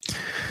 Yes.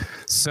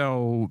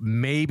 So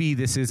maybe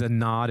this is a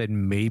nod,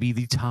 and maybe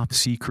the top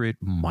secret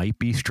might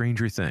be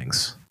Stranger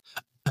Things.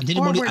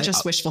 Or we're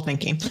just wishful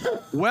thinking.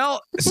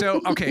 Well, so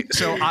I'm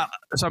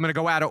going to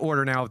go out of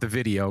order now with the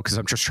video because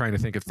I'm just trying to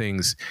think of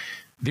things.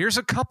 There's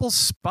a couple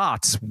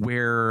spots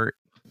where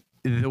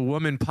the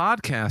woman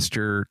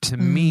podcaster, to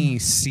me,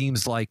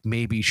 seems like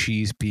maybe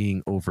she's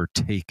being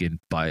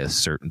overtaken by a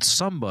certain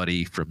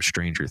somebody from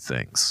Stranger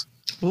Things.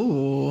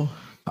 Ooh.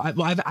 I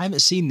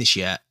haven't seen this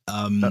yet.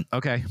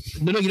 Okay.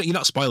 No, you're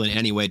not spoiling it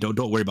anyway. Don't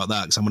worry about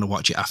that because I'm going to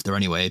watch it after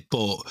anyway.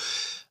 But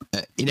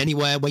in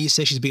anywhere where you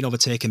say she's been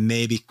overtaken,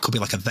 maybe could be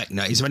like a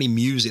Vecna. Is there any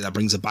music that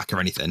brings her back or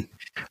anything?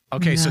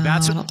 Okay, no, so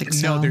that's I don't think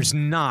so. No, there's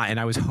not, and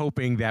I was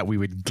hoping that we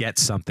would get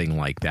something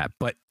like that.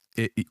 But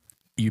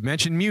you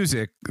mentioned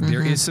music.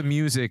 There is some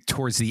music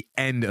towards the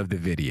end of the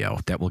video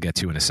that we'll get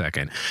to in a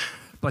second.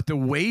 But the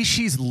way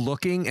she's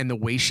looking and the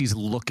way she's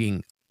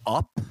looking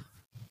up,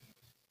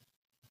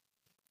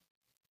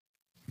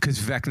 because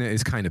Vecna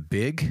is kind of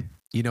big,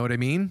 you know what I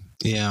mean?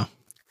 Yeah.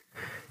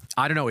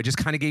 I don't know. It just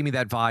kind of gave me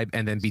that vibe.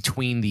 And then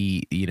between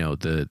the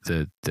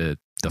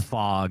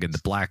fog and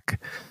the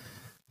black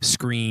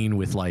screen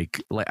with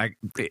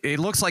it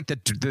looks like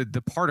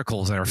the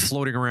particles that are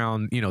floating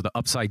around, the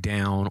Upside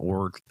Down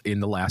or in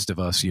The Last of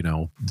Us,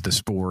 the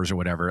spores or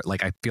whatever.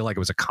 Like, I feel like it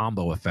was a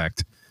combo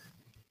effect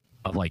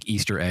of like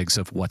Easter eggs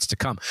of what's to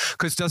come.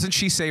 Because doesn't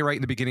she say right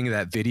in the beginning of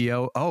that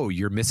video, oh,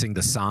 you're missing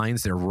the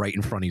signs. They're right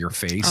in front of your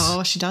face.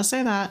 Oh, she does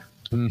say that.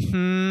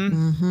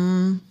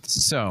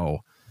 So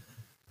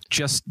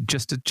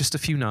just a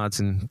few nods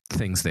and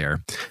things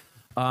there.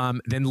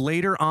 Then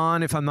later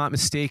on, if I'm not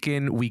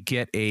mistaken, we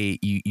get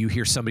you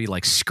hear somebody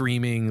like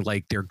screaming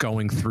like they're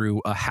going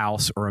through a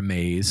house or a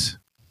maze.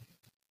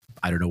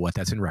 I don't know what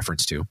that's in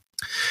reference to.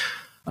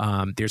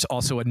 There's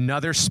also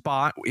another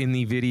spot in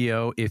the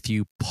video. If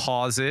you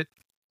pause it,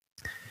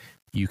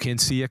 you can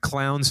see a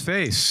clown's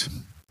face.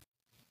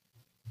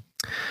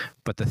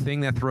 But the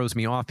thing that throws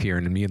me off here,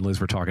 and me and Liz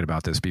were talking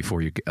about this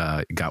before you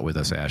got with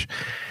us, Ash,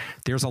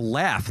 there's a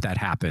laugh that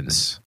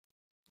happens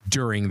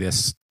during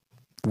this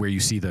where you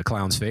see the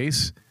clown's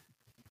face,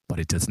 but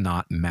it does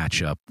not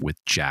match up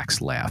with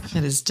Jack's laugh.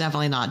 It is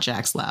definitely not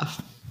Jack's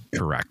laugh.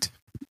 Correct.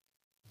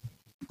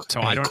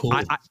 So I don't. Cool.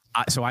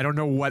 So I don't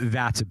know what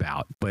that's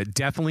about, but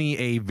definitely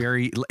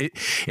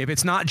if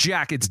it's not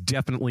Jack, it's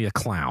definitely a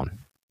clown.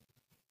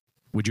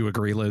 Would you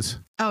agree, Liz?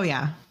 Oh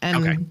yeah, and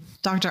okay.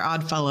 Dr.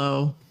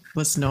 Oddfellow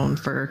was known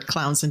for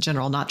clowns in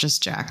general, not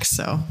just Jack.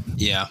 So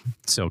yeah,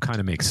 so it kind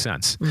of makes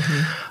sense.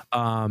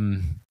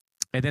 Mm-hmm.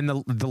 And then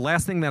the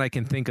last thing that I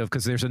can think of,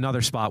 because there's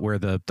another spot where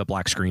the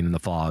black screen and the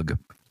fog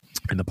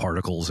and the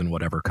particles and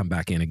whatever come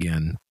back in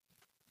again.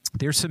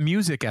 There's some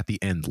music at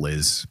the end,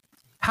 Liz.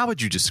 How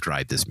would you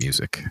describe this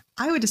music?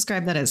 I would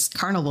describe that as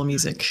carnival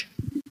music.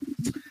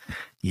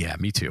 Yeah,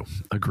 me too.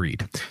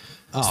 Agreed.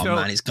 Oh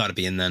man, it's got to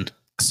be in then.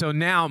 So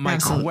now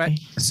this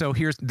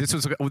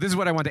is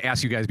what I wanted to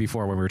ask you guys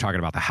before when we were talking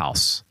about the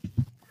house.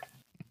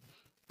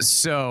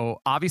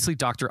 So obviously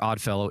Dr.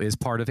 Oddfellow is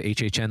part of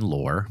HHN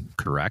lore,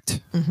 correct?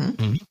 Mm-hmm.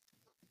 Mm-hmm.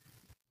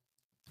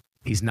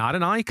 He's not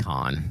an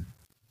icon.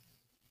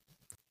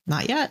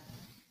 Not yet.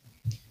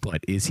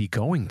 But is he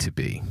going to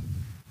be?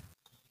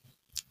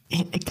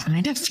 It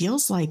kind of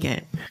feels like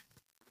it.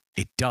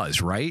 It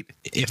does, right?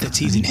 If they're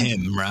teasing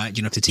him, right?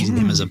 You know, if they're teasing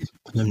him as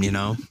you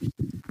know.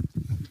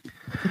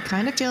 It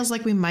kind of feels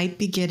like we might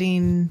be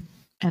getting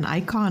an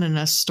icon and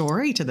a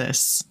story to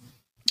this.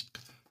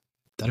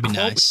 That'd be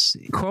nice.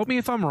 Quote me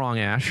if I'm wrong,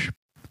 Ash.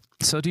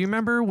 So do you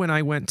remember when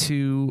I went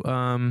to,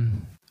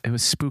 it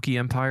was Spooky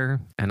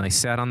Empire, and I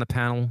sat on the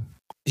panel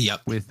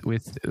Yep. with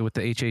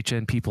the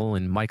HHN people,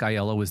 and Mike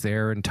Aiello was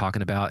there and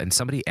talking about, and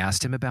somebody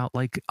asked him about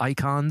like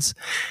icons.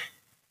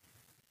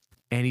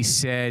 And he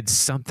said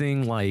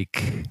something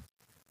like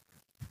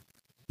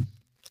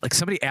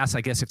somebody asked, I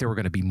guess, if there were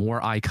going to be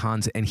more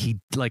icons, and he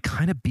like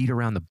kind of beat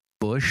around the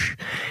bush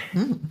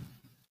and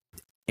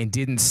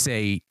didn't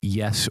say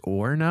yes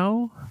or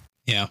no.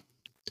 Yeah.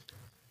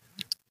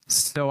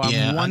 So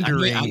I'm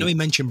wondering. I know he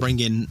mentioned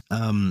bringing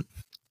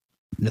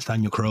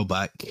Nathaniel Crowe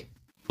back,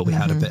 but we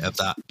had a bit of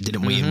that,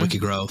 didn't we, in Wiki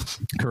Grove?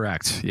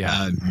 Correct.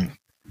 Yeah.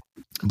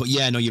 But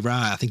yeah, no, you're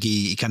right. I think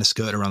he kind of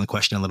skirted around the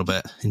question a little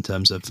bit in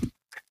terms of.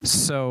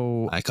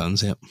 So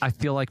icons, yeah. I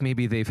feel like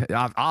maybe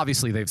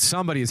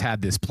somebody has had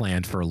this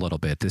planned for a little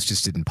bit. This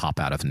just didn't pop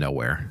out of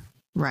nowhere.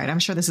 Right. I'm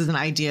sure this is an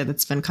idea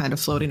that's been kind of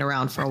floating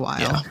around for a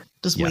while,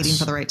 just waiting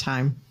for the right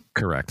time.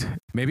 Correct.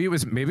 Maybe it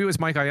was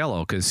Mike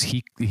Aiello, because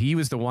he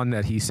was the one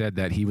that he said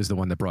that he was the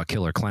one that brought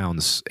Killer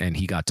Clowns, and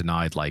he got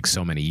denied like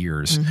so many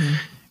years. Mm-hmm.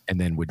 And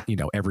then would,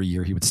 every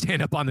year he would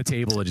stand up on the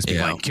table and just be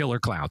like, Killer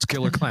Clowns.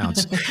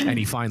 And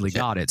he finally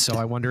got it. So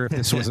I wonder if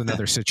this was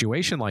another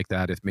situation like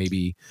that, if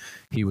maybe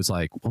he was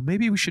like, well,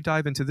 maybe we should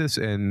dive into this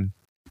and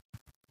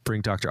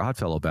bring Dr.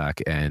 Oddfellow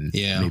back and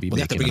maybe they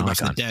have to bring him back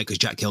from the dead because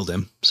Jack killed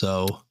him.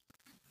 So.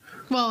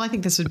 Well, I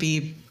think this would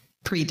be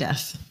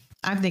pre-death.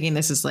 I'm thinking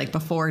this is like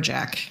before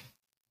Jack.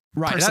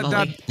 Right.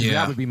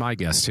 That would be my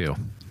guess too.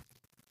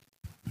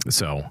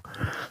 So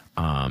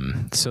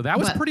that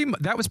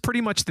was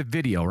pretty much the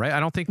video, right? I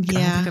don't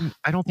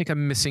think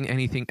I'm missing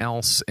anything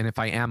else. And if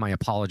I am, I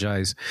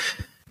apologize.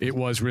 It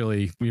was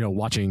really,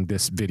 watching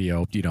this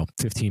video,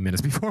 15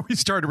 minutes before we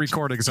started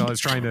recording. So I was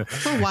trying to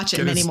watch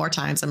it many more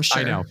times, I'm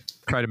sure. I know.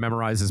 Try to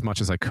memorize as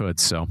much as I could.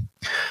 So,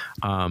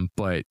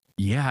 but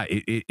yeah,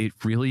 it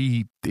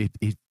really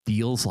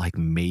feels like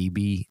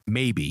maybe,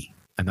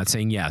 I'm not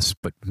saying yes,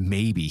 but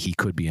maybe he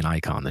could be an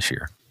icon this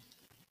year.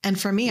 And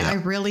for me, I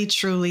really,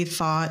 truly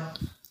thought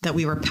that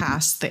we were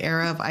past the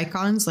era of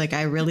icons. Like,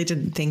 I really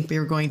didn't think we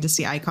were going to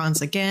see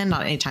icons again,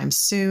 not anytime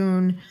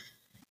soon.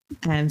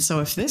 And so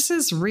if this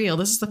is real,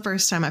 this is the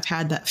first time I've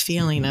had that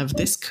feeling of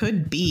this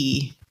could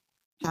be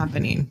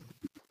happening.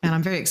 And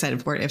I'm very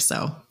excited for it if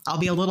so. I'll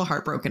be a little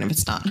heartbroken if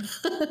it's not.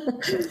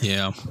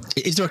 Yeah.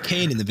 Is there a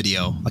cane in the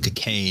video? Like a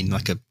cane?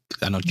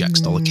 I know Jack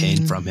stole a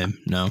cane from him.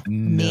 No.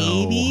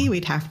 Maybe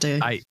we'd have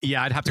to.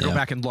 I'd have to go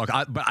back and look.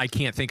 But I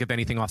can't think of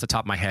anything off the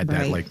top of my head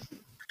that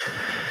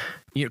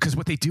because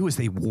what they do is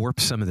they warp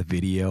some of the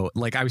video.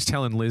 Like I was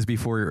telling Liz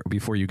before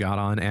you got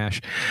on,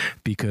 Ash,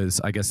 because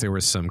I guess there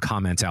was some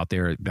comments out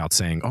there about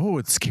saying, oh,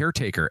 it's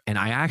Caretaker. And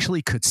I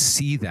actually could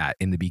see that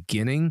in the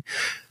beginning.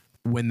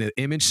 When the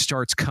image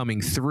starts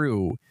coming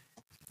through,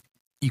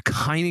 you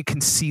kind of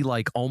can see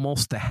like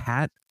almost the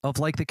hat of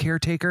like the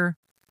Caretaker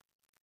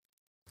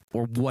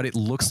or what it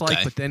looks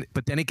like. But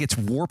then it gets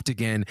warped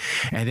again.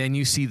 And then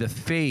you see the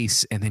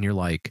face and then you're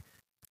like,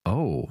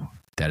 oh,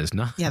 that is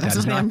not him.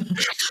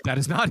 That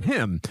is not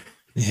him.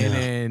 Yeah.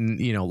 And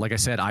then, like I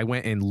said, I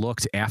went and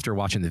looked after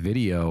watching the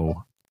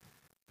video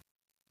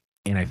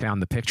and I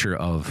found the picture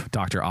of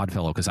Dr.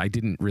 Oddfellow because I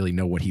didn't really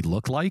know what he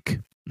looked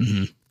like.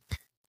 Mm-hmm.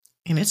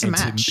 And it's a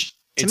match.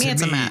 To me,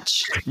 it's a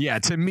match. Yeah,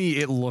 to me,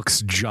 it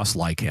looks just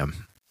like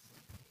him.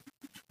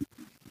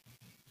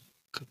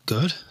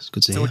 Good. It's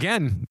good to hear. So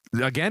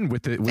again,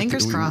 with the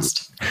fingers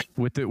crossed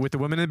with the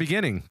women in the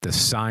beginning, the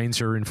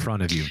signs are in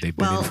front of you. They've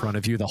been in front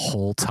of you the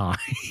whole time.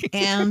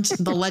 And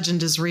the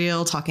legend is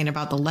real. Talking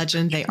about the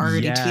legend, they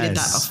already tweeted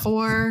that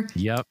before.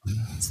 Yep.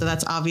 So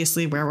that's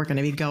obviously where we're going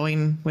to be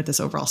going with this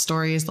overall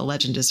story. Is the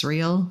legend is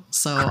real.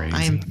 So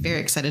I am very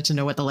excited to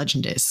know what the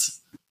legend is.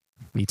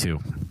 Me too.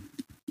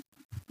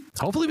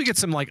 Hopefully, we get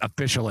some like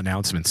official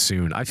announcements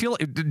soon.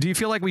 Do you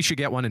feel like we should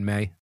get one in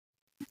May?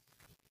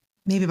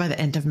 Maybe by the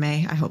end of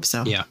May. I hope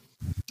so. Yeah.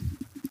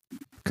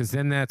 Because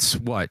then that's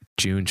what,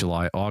 June,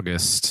 July,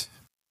 August,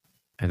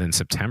 and then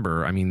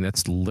September. I mean,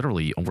 that's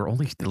literally, we're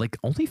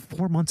only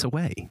 4 months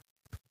away.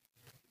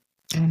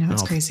 I know,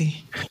 it's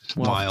crazy.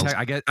 Well,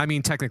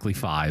 technically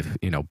 5,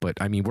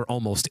 but I mean, we're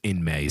almost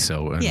in May.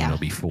 So it'll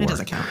be 4. It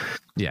doesn't count.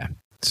 Yeah.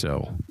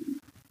 So,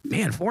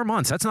 man, 4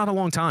 months. That's not a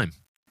long time.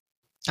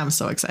 I'm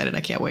so excited.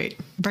 I can't wait.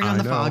 Bring on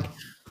the fog.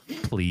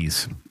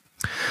 Please.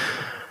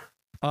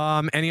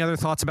 Any other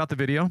thoughts about the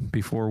video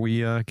before we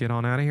get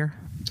on out of here?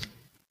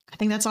 I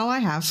think that's all I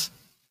have.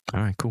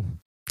 All right, cool.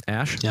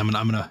 Ash? Yeah, I'm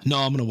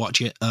gonna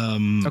watch it.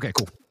 Okay,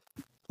 cool.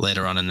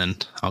 Later on, and then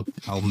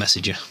I'll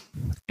message you.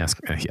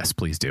 Yes,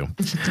 please do.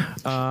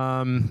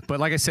 But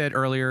like I said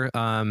earlier,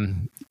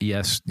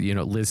 yes,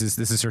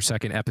 this is her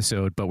second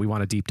episode, but we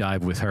want to deep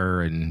dive with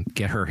her and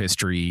get her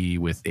history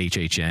with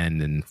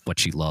HHN and what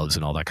she loves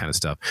and all that kind of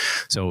stuff.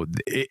 So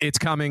it's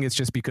coming. It's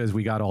just because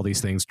we got all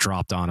these things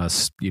dropped on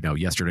us,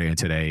 yesterday and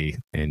today,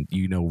 and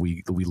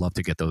we love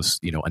to get those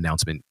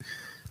announcement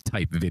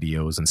type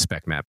videos and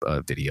spec map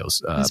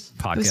videos,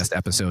 podcast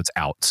episodes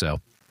out. So.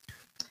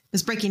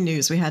 It's breaking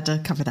news. We had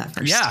to cover that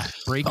first. Yeah,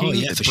 breaking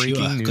news.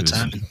 Good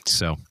timing.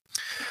 So,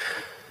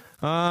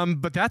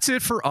 but that's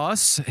it for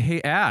us.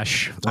 Hey,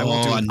 Ash. I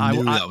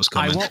knew that was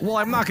coming.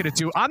 I'm not going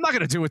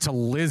to do it to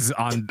Liz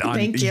on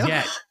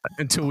yet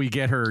until we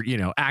get her,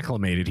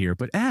 acclimated here.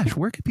 But Ash,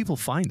 where can people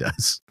find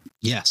us?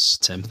 Yes,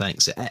 Tim.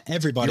 Thanks.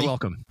 Everybody. You're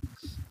welcome.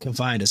 Can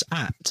find us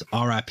at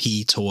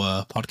RIP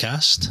Tour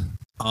Podcast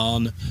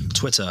on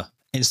Twitter,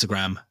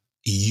 Instagram,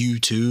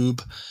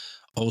 YouTube.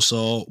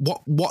 Also,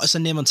 what is the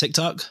name on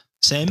TikTok?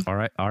 Same. All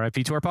right,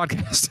 RIP to our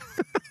podcast.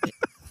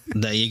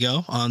 There you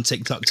go, on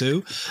TikTok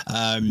too.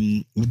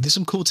 There's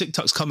some cool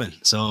TikToks coming.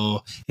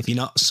 So if you're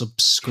not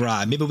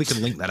subscribed, maybe we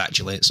can link that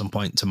actually at some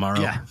point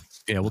tomorrow. Yeah,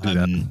 we'll do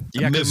that.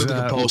 Yeah,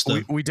 because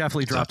we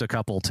definitely dropped a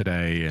couple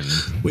today, and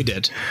we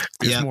did.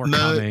 There's more merch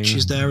coming.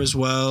 Is there as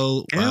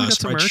well. Yeah, we got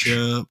some merch.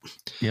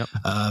 Yep.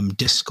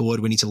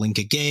 Discord, we need to link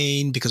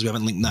again because we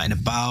haven't linked that in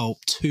about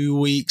 2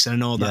 weeks. And I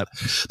know that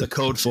the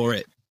code for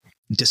it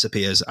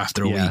disappears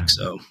after a week,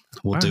 so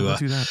we'll do a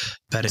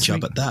better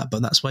job at that.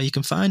 But that's where you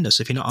can find us.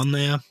 If you're not on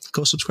there,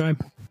 go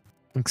subscribe.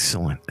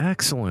 Excellent.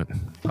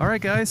 All right,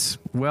 guys.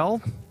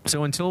 Well,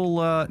 so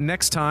until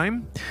next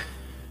time,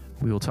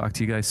 we will talk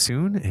to you guys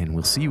soon, and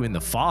we'll see you in the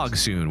fog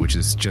soon, which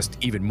is just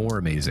even more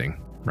amazing,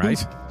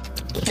 right?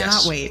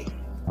 Cannot wait.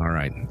 All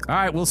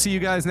right. We'll see you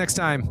guys next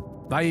time.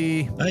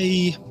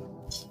 Bye.